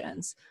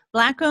donations.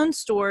 Black-owned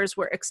stores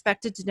were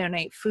expected to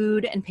donate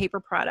food and paper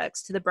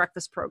products to the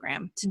breakfast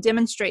program to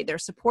demonstrate their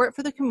support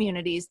for the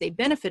communities they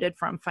benefited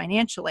from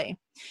financially.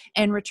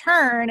 In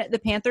return, the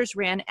Panthers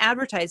ran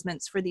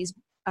advertisements for these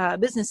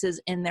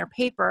businesses in their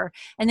paper,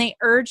 and they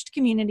urged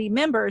community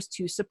members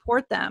to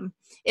support them.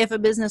 If a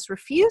business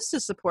refused to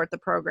support the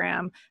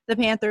program, the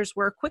Panthers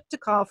were quick to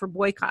call for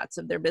boycotts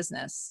of their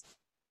business.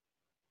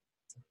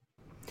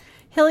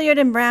 Hilliard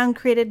and Brown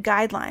created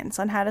guidelines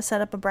on how to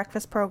set up a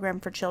breakfast program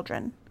for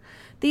children.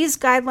 These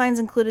guidelines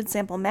included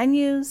sample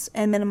menus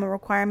and minimum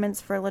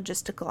requirements for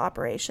logistical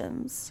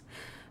operations.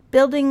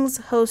 Buildings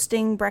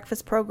hosting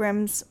breakfast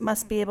programs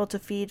must be able to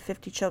feed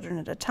 50 children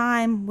at a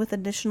time, with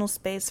additional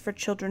space for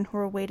children who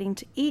are waiting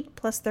to eat,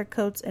 plus their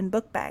coats and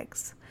book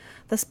bags.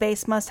 The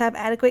space must have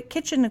adequate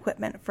kitchen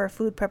equipment for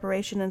food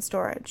preparation and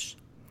storage.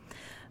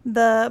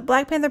 The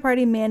Black Panther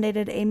Party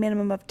mandated a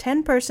minimum of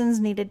 10 persons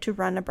needed to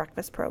run a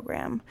breakfast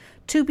program.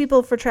 2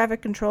 people for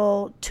traffic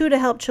control, 2 to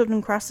help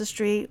children cross the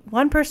street,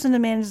 1 person to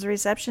manage the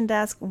reception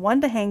desk,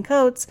 1 to hang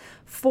coats,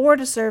 4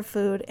 to serve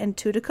food, and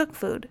 2 to cook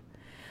food.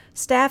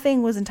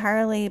 Staffing was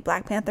entirely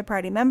Black Panther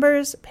Party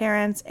members,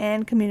 parents,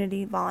 and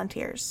community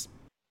volunteers.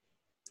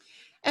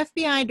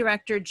 FBI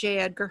Director J.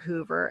 Edgar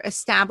Hoover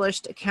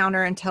established a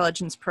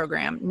counterintelligence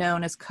program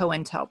known as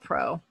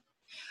COINTELPRO.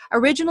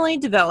 Originally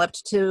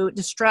developed to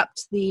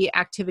disrupt the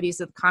activities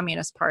of the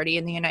Communist Party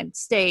in the United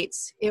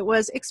States, it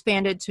was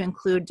expanded to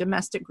include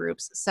domestic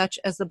groups such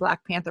as the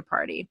Black Panther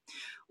Party.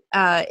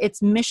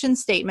 Its mission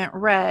statement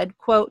read,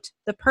 quote,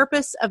 "The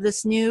purpose of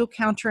this new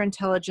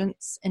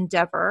counterintelligence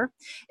endeavor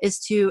is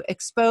to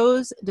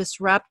expose,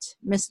 disrupt,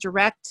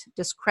 misdirect,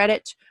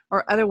 discredit,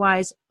 or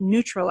otherwise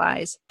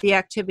neutralize the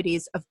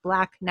activities of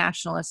Black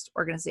nationalist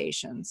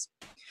organizations."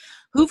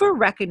 Hoover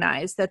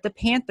recognized that the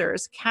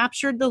Panthers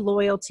captured the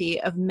loyalty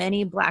of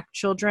many Black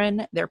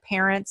children, their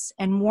parents,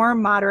 and more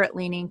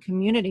moderate-leaning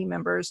community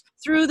members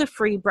through the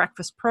free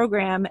breakfast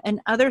program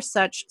and other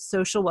such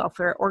social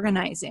welfare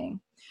organizing.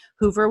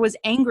 Hoover was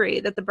angry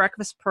that the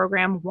breakfast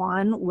program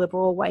won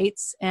liberal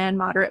whites and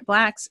moderate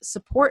Blacks'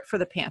 support for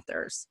the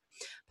Panthers.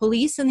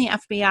 Police and the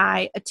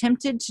FBI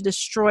attempted to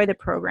destroy the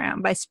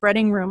program by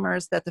spreading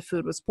rumors that the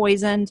food was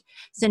poisoned,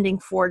 sending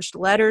forged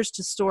letters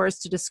to stores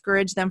to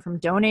discourage them from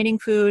donating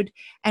food,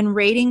 and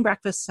raiding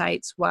breakfast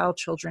sites while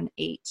children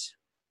ate.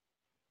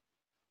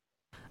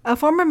 A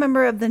former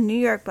member of the New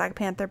York Black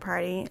Panther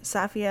Party,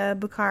 Safia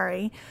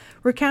Bukhari,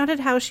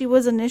 recounted how she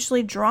was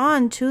initially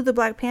drawn to the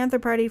Black Panther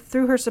Party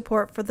through her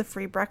support for the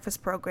free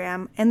breakfast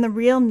program and the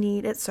real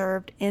need it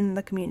served in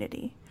the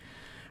community.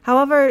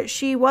 However,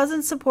 she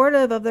wasn't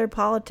supportive of their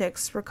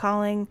politics,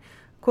 recalling,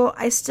 quote,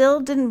 "I still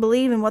didn't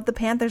believe in what the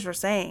Panthers were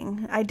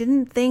saying. I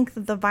didn't think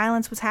that the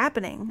violence was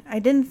happening. I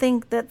didn't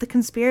think that the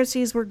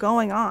conspiracies were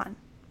going on."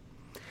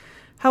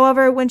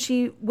 However, when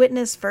she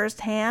witnessed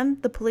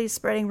firsthand the police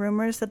spreading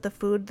rumors that the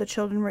food the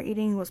children were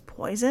eating was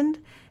poisoned,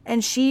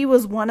 and she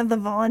was one of the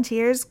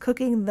volunteers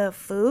cooking the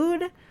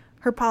food,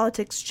 her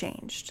politics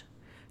changed.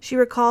 She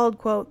recalled,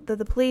 quote, that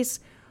the police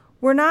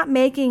were not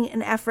making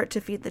an effort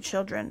to feed the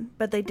children,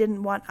 but they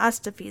didn't want us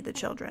to feed the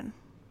children.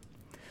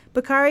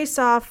 Bukhari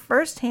saw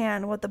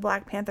firsthand what the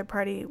Black Panther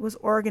Party was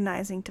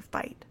organizing to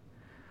fight.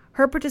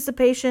 Her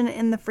participation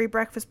in the free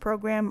breakfast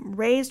program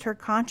raised her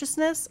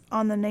consciousness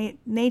on the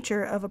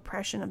nature of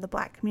oppression of the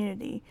Black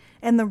community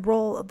and the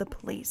role of the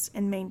police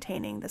in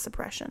maintaining this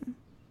oppression.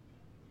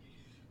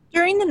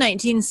 During the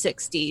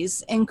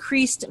 1960s,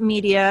 increased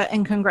media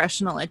and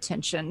congressional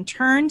attention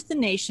turned the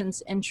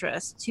nation's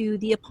interest to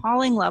the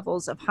appalling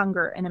levels of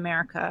hunger in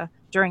America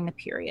during the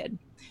period.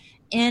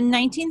 In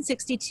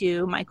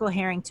 1962, Michael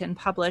Harrington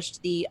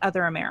published The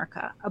Other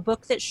America, a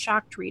book that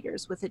shocked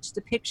readers with its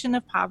depiction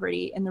of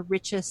poverty in the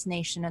richest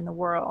nation in the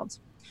world.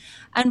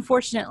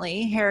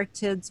 Unfortunately,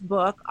 Harrington's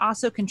book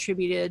also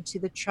contributed to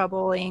the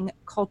troubling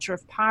culture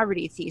of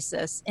poverty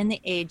thesis in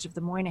the age of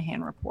the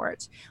Moynihan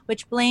Report,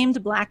 which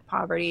blamed Black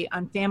poverty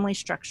on family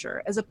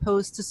structure as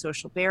opposed to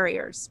social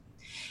barriers.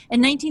 In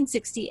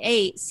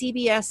 1968,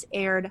 CBS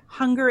aired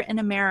Hunger in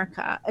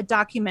America, a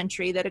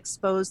documentary that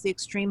exposed the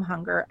extreme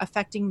hunger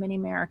affecting many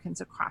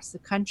Americans across the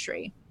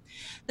country.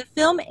 The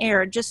film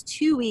aired just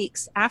 2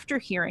 weeks after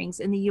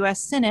hearings in the U.S.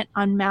 Senate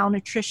on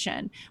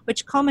malnutrition,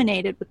 which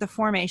culminated with the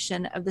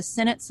formation of the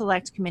Senate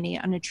Select Committee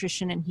on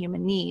Nutrition and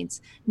Human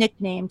Needs,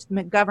 nicknamed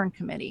the McGovern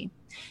Committee.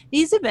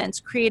 These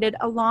events created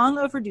a long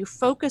overdue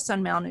focus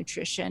on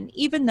malnutrition,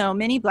 even though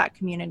many Black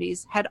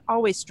communities had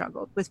always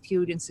struggled with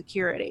food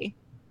insecurity.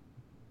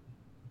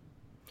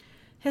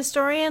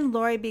 Historian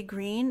Laurie B.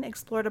 Green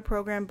explored a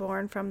program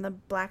born from the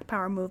Black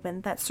Power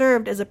movement that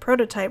served as a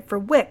prototype for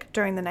WIC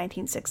during the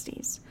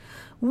 1960s.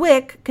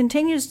 WIC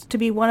continues to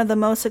be one of the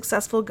most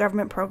successful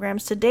government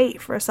programs to date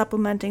for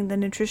supplementing the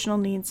nutritional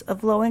needs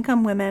of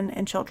low-income women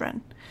and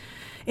children.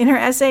 In her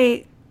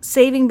essay,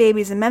 Saving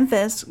Babies in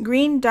Memphis,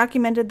 Green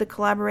documented the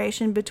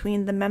collaboration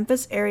between the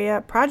Memphis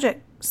Area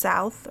Project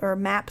South, or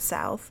MAP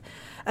South,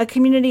 a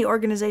community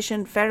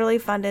organization federally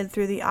funded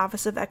through the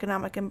Office of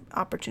Economic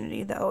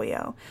Opportunity, the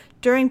OEO,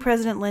 during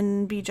President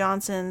Lyndon B.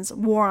 Johnson's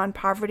War on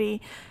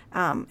Poverty,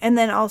 and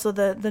then also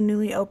the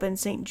newly opened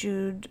St.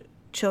 Jude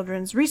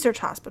Children's Research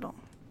Hospital.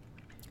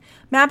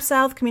 MAP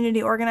South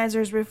community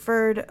organizers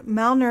referred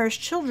malnourished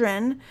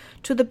children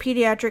to the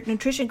pediatric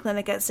nutrition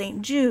clinic at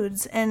St.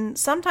 Jude's and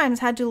sometimes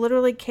had to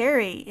literally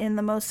carry in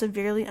the most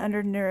severely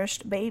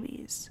undernourished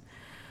babies.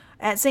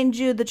 At St.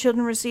 Jude, the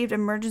children received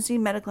emergency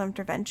medical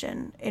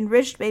intervention,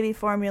 enriched baby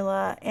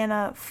formula, and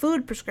a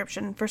food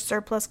prescription for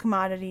surplus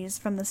commodities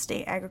from the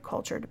state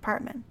agriculture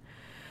department.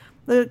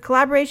 The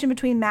collaboration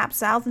between MAP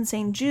South and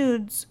St.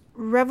 Jude's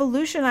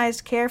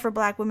revolutionized care for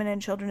Black women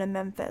and children in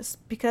Memphis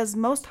because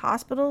most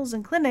hospitals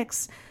and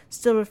clinics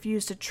still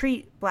refused to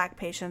treat Black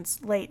patients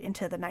late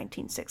into the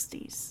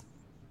 1960s.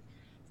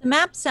 The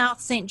MAP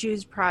South St.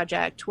 Jude's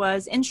project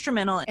was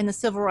instrumental in the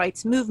civil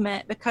rights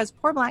movement because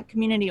poor Black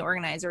community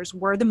organizers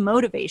were the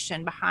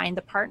motivation behind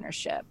the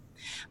partnership.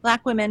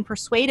 Black women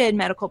persuaded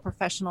medical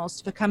professionals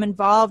to become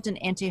involved in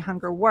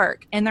anti-hunger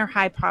work in their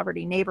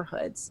high-poverty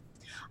neighborhoods.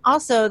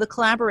 Also, the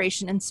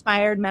collaboration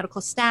inspired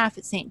medical staff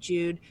at St.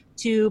 Jude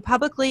to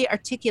publicly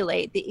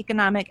articulate the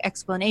economic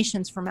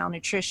explanations for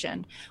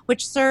malnutrition,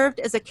 which served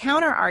as a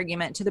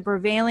counter-argument to the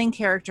prevailing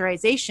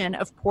characterization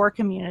of poor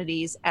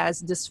communities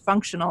as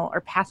dysfunctional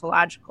or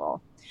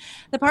pathological.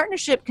 The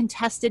partnership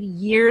contested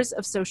years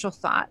of social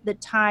thought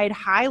that tied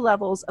high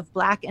levels of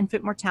Black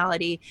infant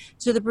mortality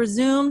to the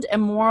presumed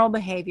immoral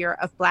behavior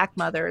of Black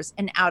mothers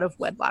and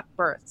out-of-wedlock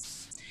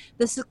births.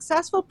 The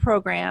successful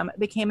program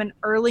became an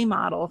early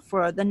model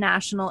for the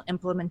national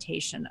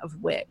implementation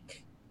of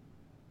WIC.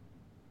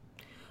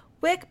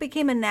 WIC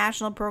became a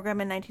national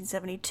program in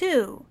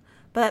 1972,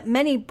 but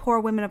many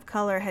poor women of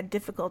color had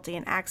difficulty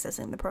in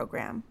accessing the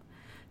program.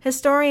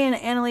 Historian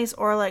Annalise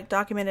Orlick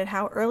documented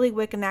how early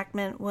WIC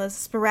enactment was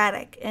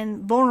sporadic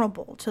and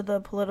vulnerable to the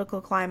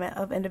political climate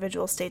of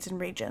individual states and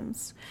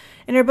regions.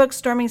 In her book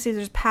Storming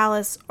Caesar's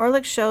Palace,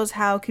 Orlick shows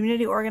how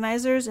community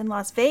organizers in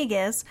Las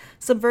Vegas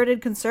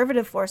subverted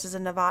conservative forces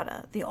in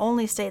Nevada, the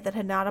only state that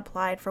had not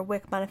applied for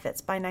WIC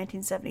benefits by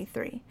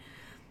 1973.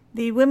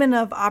 The Women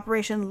of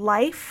Operation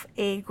Life,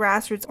 a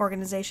grassroots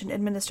organization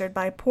administered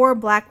by poor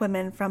Black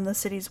women from the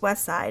city's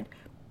west side,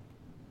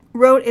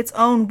 wrote its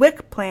own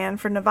WIC plan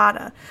for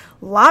Nevada,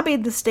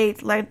 lobbied the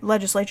state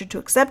legislature to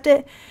accept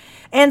it,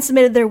 and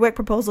submitted their WIC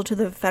proposal to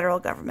the federal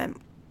government.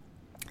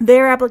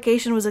 Their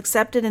application was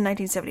accepted in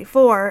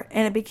 1974,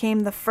 and it became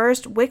the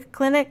first WIC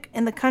clinic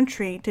in the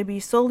country to be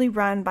solely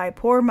run by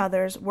poor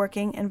mothers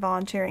working and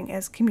volunteering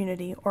as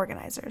community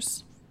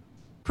organizers.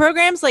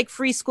 Programs like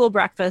free school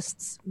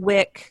breakfasts,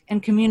 WIC,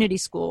 and community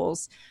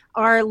schools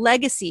are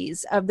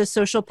legacies of the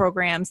social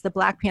programs the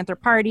Black Panther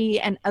Party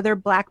and other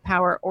Black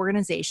Power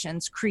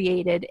organizations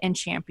created and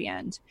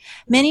championed.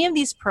 Many of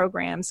these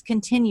programs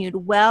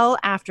continued well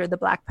after the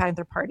Black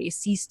Panther Party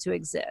ceased to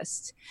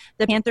exist.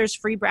 The Panthers'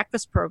 free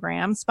breakfast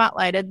program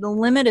spotlighted the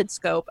limited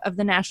scope of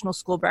the National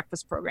School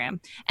Breakfast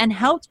Program and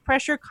helped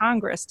pressure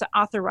Congress to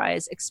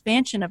authorize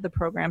expansion of the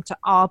program to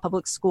all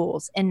public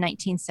schools in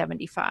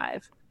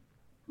 1975.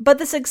 But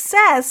the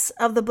success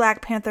of the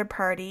Black Panther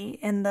Party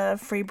in the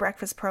free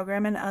breakfast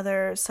program and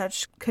other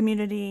such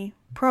community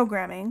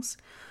programmings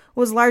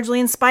was largely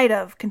in spite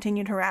of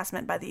continued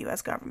harassment by the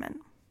U.S.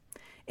 government.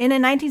 In a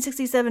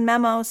 1967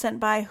 memo sent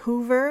by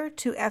Hoover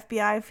to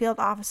FBI field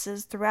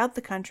offices throughout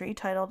the country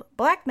titled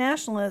Black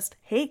Nationalist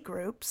Hate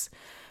Groups,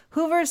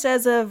 Hoover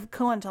says of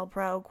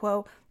COINTELPRO,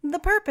 quote, "The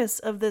purpose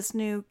of this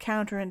new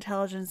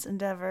counterintelligence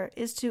endeavor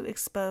is to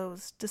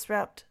expose,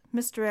 disrupt,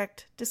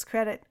 misdirect,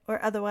 discredit,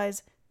 or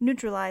otherwise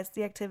neutralize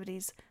the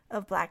activities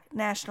of Black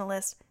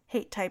nationalist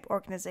hate-type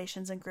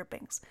organizations and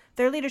groupings,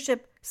 their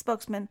leadership,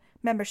 spokesmen,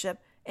 membership,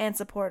 and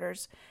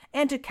supporters,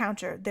 and to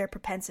counter their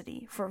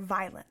propensity for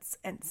violence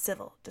and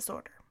civil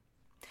disorder."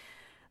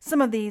 Some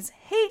of these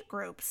hate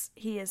groups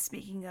he is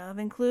speaking of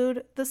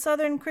include the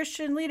Southern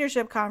Christian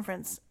Leadership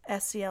Conference,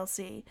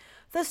 SCLC,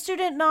 the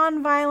Student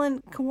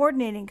Nonviolent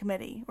Coordinating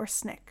Committee, or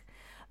SNCC,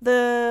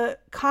 the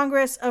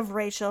Congress of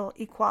Racial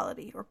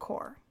Equality, or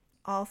CORE,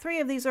 All three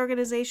of these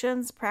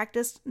organizations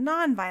practiced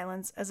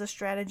nonviolence as a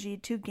strategy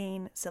to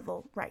gain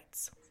civil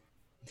rights.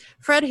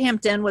 Fred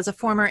Hampton was a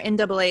former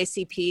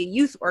NAACP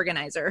youth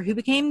organizer who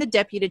became the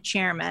deputy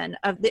chairman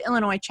of the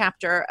Illinois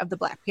chapter of the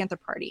Black Panther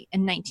Party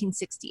in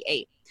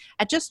 1968.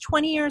 At just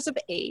 20 years of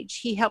age,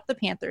 he helped the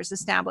Panthers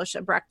establish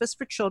a Breakfast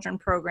for Children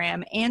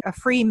program and a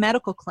free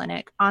medical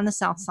clinic on the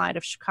south side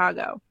of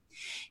Chicago.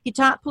 He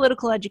taught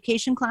political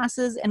education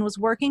classes and was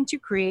working to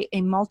create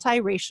a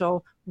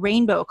multiracial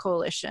rainbow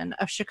coalition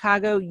of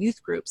Chicago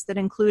youth groups that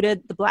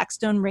included the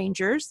Blackstone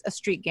Rangers, a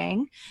street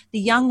gang, the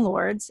Young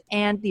Lords,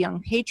 and the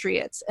Young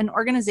Patriots, an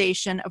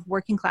organization of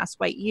working-class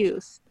white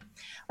youth.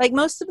 Like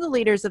most of the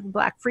leaders of the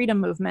Black Freedom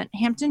Movement,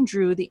 Hampton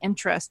drew the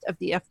interest of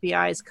the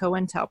FBI's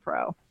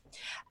COINTELPRO.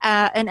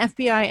 An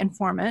FBI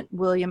informant,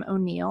 William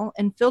O'Neill,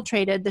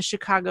 infiltrated the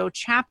Chicago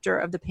chapter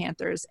of the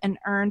Panthers and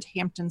earned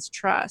Hampton's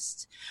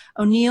trust.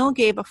 O'Neill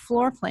gave a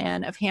floor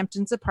plan of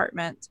Hampton's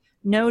apartment,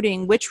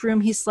 noting which room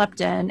he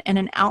slept in and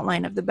an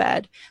outline of the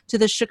bed, to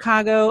the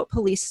Chicago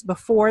police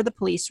before the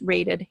police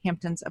raided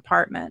Hampton's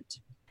apartment.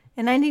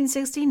 In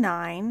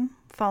 1969,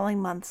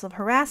 following months of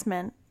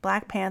harassment,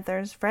 Black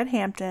Panthers Fred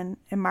Hampton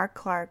and Mark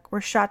Clark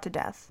were shot to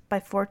death by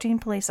 14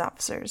 police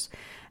officers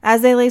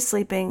as they lay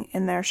sleeping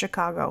in their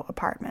Chicago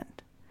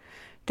apartment.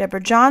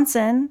 Deborah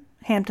Johnson,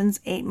 Hampton's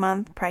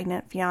 8-month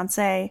pregnant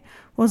fiancée,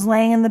 was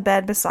laying in the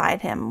bed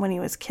beside him when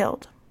he was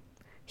killed.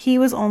 He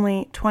was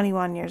only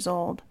 21 years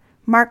old.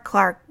 Mark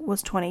Clark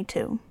was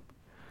 22.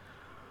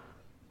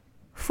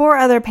 4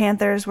 other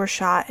Panthers were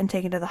shot and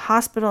taken to the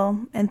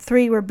hospital, and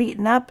 3 were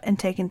beaten up and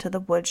taken to the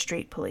Wood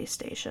Street police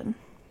station.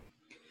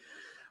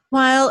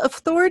 While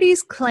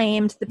authorities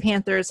claimed the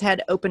Panthers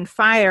had opened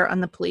fire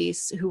on the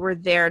police who were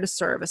there to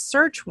serve a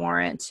search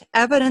warrant,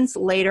 evidence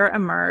later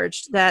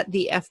emerged that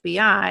the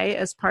FBI,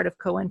 as part of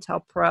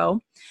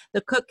COINTELPRO,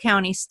 the Cook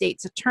County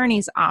State's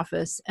Attorney's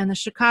Office, and the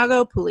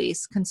Chicago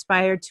police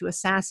conspired to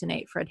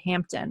assassinate Fred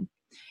Hampton.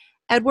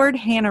 Edward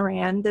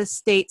Hannaran, the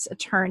state's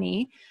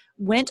attorney,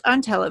 went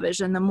on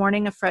television the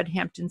morning of Fred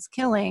Hampton's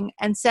killing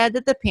and said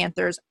that the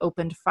Panthers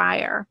opened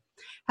fire.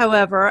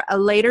 However, a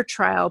later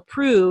trial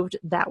proved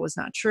that was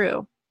not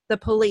true. The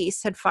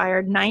police had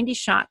fired 90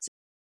 shots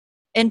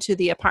into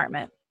the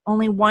apartment.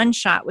 Only 1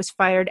 shot was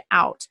fired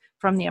out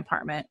from the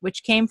apartment,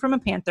 which came from a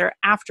Panther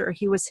after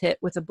he was hit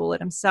with a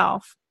bullet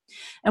himself.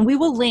 And we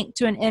will link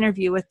to an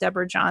interview with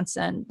Deborah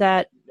Johnson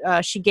that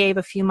she gave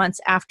a few months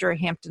after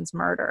Hampton's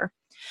murder.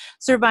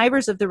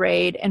 Survivors of the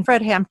raid and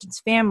Fred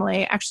Hampton's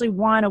family actually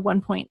won a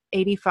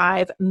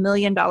 $1.85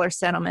 million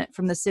settlement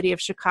from the city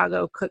of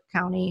Chicago, Cook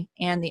County,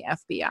 and the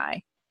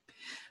FBI.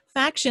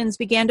 Factions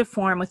began to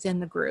form within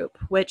the group,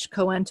 which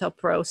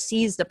COINTELPRO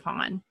seized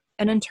upon.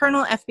 An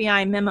internal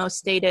FBI memo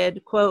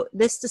stated, quote,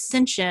 "This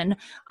dissension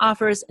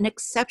offers an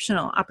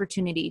exceptional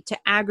opportunity to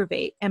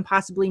aggravate and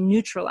possibly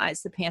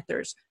neutralize the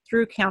Panthers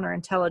through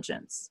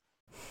counterintelligence."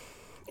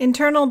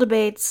 Internal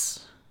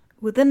debates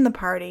within the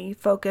party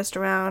focused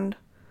around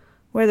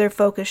where their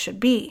focus should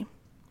be.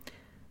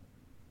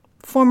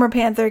 Former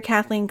Panther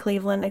Kathleen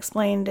Cleveland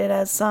explained it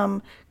as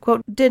some,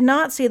 quote, "did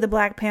not see the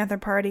Black Panther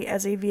Party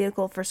as a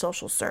vehicle for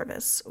social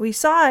service. We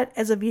saw it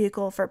as a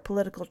vehicle for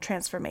political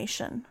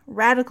transformation,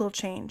 radical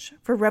change,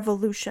 for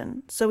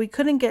revolution, so we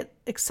couldn't get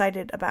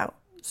excited about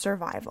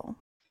survival."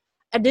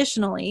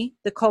 Additionally,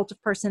 the cult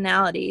of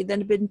personality that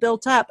had been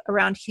built up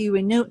around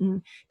Huey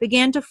Newton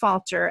began to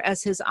falter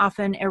as his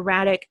often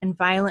erratic and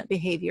violent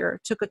behavior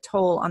took a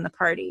toll on the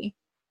party.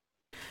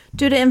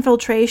 Due to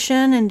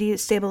infiltration and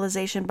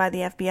destabilization by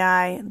the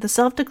FBI, the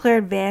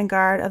self-declared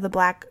vanguard of the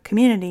Black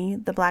community,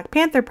 the Black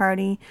Panther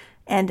Party,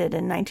 ended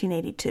in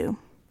 1982.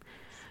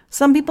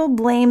 Some people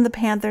blame the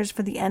Panthers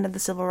for the end of the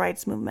civil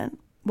rights movement,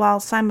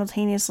 while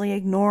simultaneously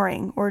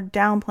ignoring or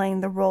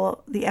downplaying the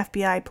role the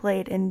FBI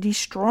played in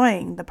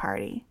destroying the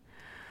party.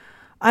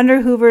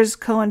 Under Hoover's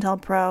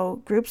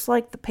COINTELPRO, groups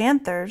like the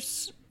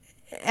Panthers,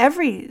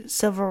 every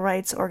civil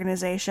rights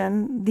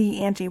organization,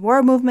 the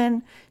anti-war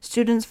movement,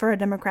 Students for a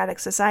Democratic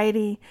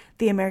Society,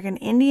 the American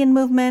Indian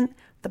Movement,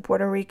 the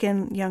Puerto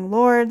Rican Young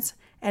Lords,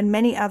 and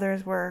many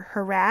others were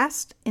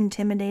harassed,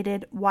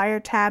 intimidated,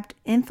 wiretapped,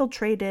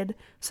 infiltrated,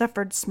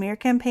 suffered smear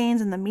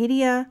campaigns in the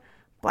media,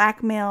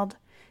 blackmailed,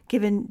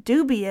 given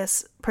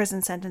dubious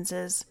prison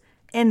sentences,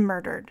 and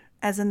murdered,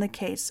 as in the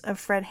case of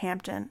Fred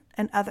Hampton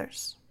and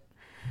others.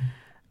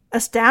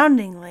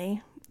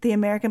 Astoundingly, the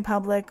American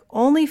public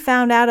only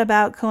found out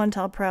about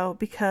COINTELPRO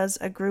because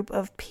a group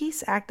of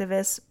peace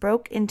activists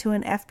broke into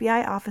an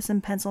FBI office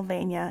in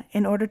Pennsylvania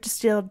in order to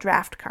steal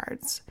draft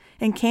cards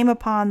and came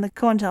upon the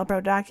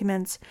COINTELPRO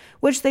documents,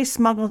 which they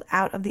smuggled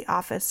out of the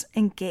office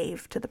and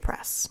gave to the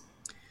press.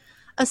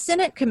 A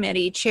Senate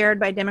committee chaired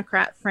by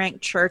Democrat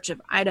Frank Church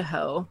of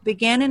Idaho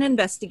began an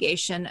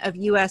investigation of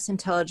U.S.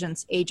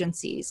 intelligence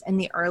agencies in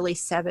the early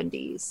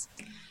 70s.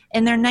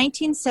 In their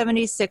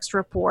 1976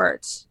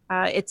 report,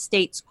 it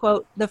states,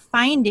 quote, "The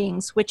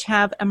findings which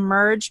have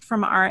emerged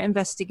from our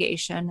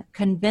investigation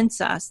convince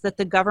us that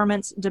the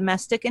government's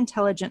domestic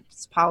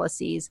intelligence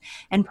policies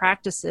and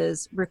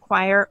practices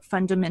require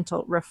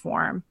fundamental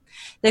reform.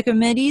 The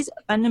committee's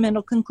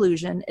fundamental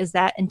conclusion is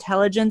that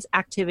intelligence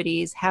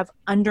activities have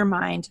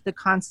undermined the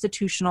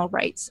constitutional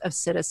rights of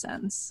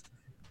citizens."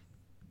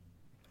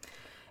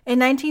 In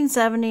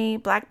 1970,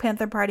 Black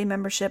Panther Party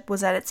membership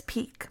was at its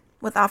peak,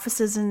 with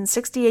offices in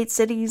 68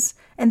 cities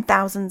and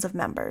thousands of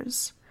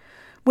members.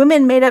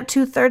 Women made up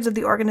 2/3 of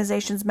the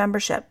organization's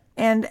membership,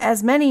 and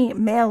as many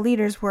male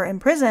leaders were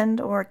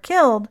imprisoned or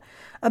killed,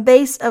 a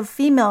base of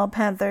female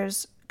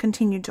Panthers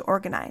continued to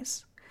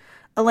organize.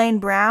 Elaine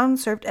Brown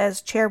served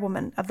as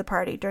chairwoman of the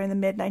party during the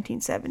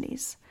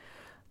mid-1970s.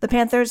 The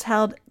Panthers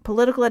held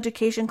political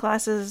education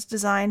classes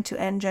designed to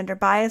end gender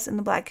bias in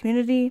the Black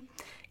community,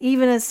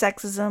 even as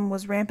sexism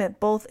was rampant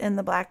both in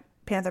the Black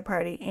Panther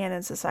Party and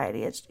in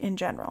society in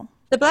general.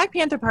 The Black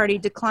Panther Party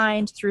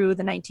declined through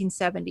the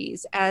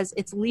 1970s as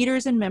its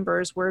leaders and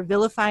members were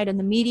vilified in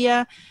the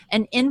media,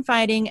 and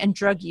infighting and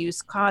drug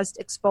use caused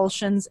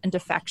expulsions and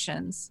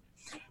defections.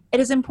 It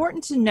is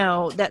important to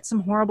know that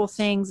some horrible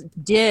things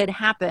did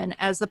happen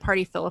as the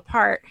party fell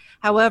apart.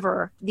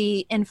 However,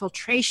 the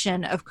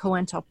infiltration of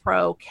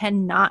COINTELPRO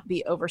cannot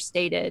be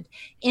overstated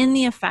in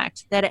the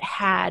effect that it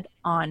had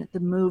on the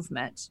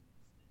movement.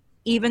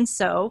 Even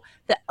so,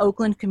 the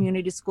Oakland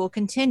Community School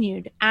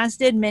continued, as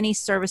did many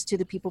Service to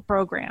the People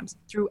programs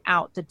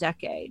throughout the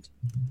decade.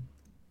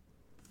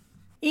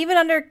 Even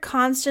under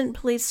constant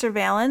police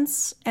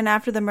surveillance and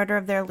after the murder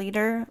of their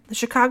leader, the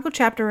Chicago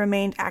chapter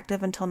remained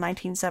active until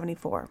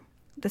 1974.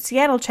 The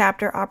Seattle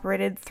chapter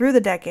operated through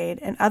the decade,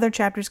 and other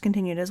chapters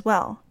continued as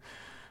well.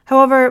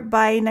 However,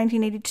 by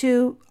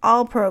 1982,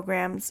 all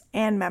programs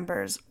and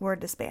members were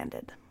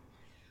disbanded.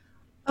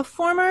 A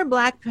former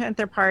Black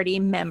Panther Party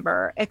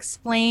member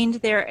explained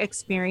their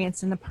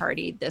experience in the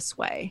party this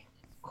way,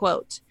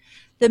 quote,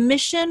 "The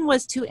mission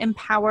was to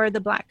empower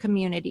the Black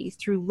community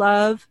through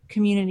love,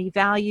 community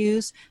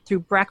values,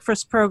 through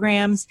breakfast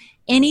programs,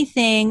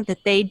 anything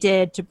that they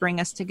did to bring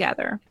us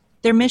together.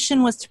 Their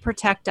mission was to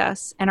protect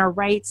us and our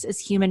rights as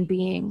human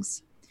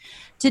beings.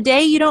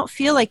 Today, you don't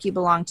feel like you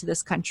belong to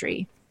this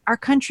country. Our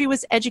country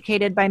was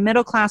educated by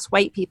middle-class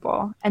white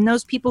people, and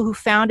those people who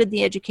founded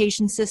the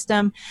education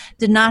system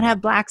did not have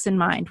Blacks in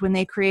mind when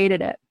they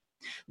created it.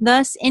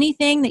 Thus,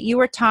 anything that you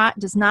were taught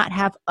does not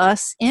have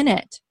us in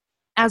it.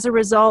 As a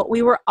result,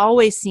 we were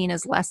always seen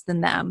as less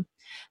than them.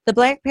 The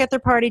Black Panther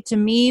Party, to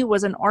me,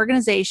 was an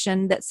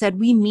organization that said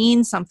we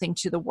mean something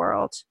to the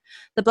world.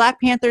 The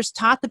Black Panthers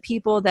taught the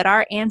people that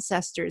our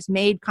ancestors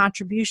made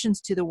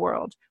contributions to the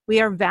world. We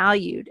are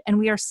valued, and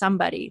we are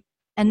somebody.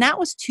 And that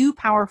was too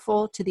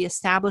powerful to the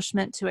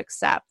establishment to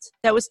accept.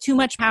 That was too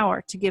much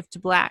power to give to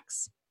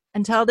Blacks.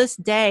 Until this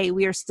day,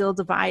 we are still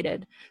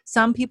divided.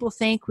 Some people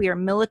think we are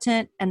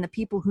militant, and the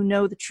people who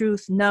know the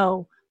truth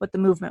know what the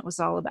movement was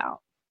all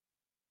about."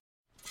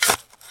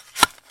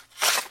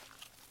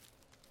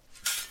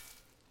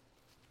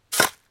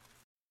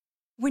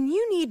 When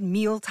you need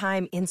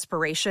mealtime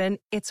inspiration,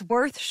 it's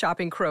worth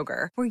shopping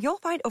Kroger, where you'll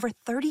find over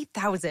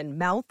 30,000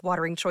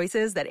 mouth-watering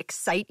choices that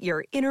excite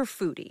your inner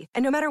foodie.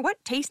 And no matter what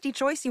tasty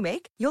choice you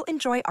make, you'll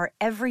enjoy our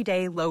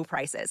everyday low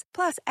prices,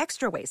 plus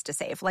extra ways to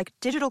save, like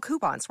digital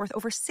coupons worth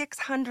over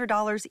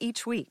 $600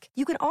 each week.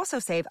 You can also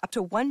save up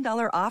to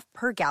 $1 off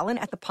per gallon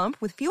at the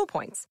pump with fuel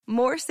points.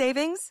 More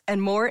savings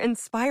and more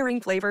inspiring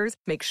flavors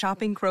make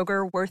shopping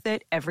Kroger worth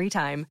it every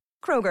time.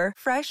 Kroger,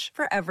 fresh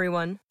for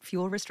everyone.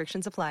 Fuel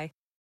restrictions apply.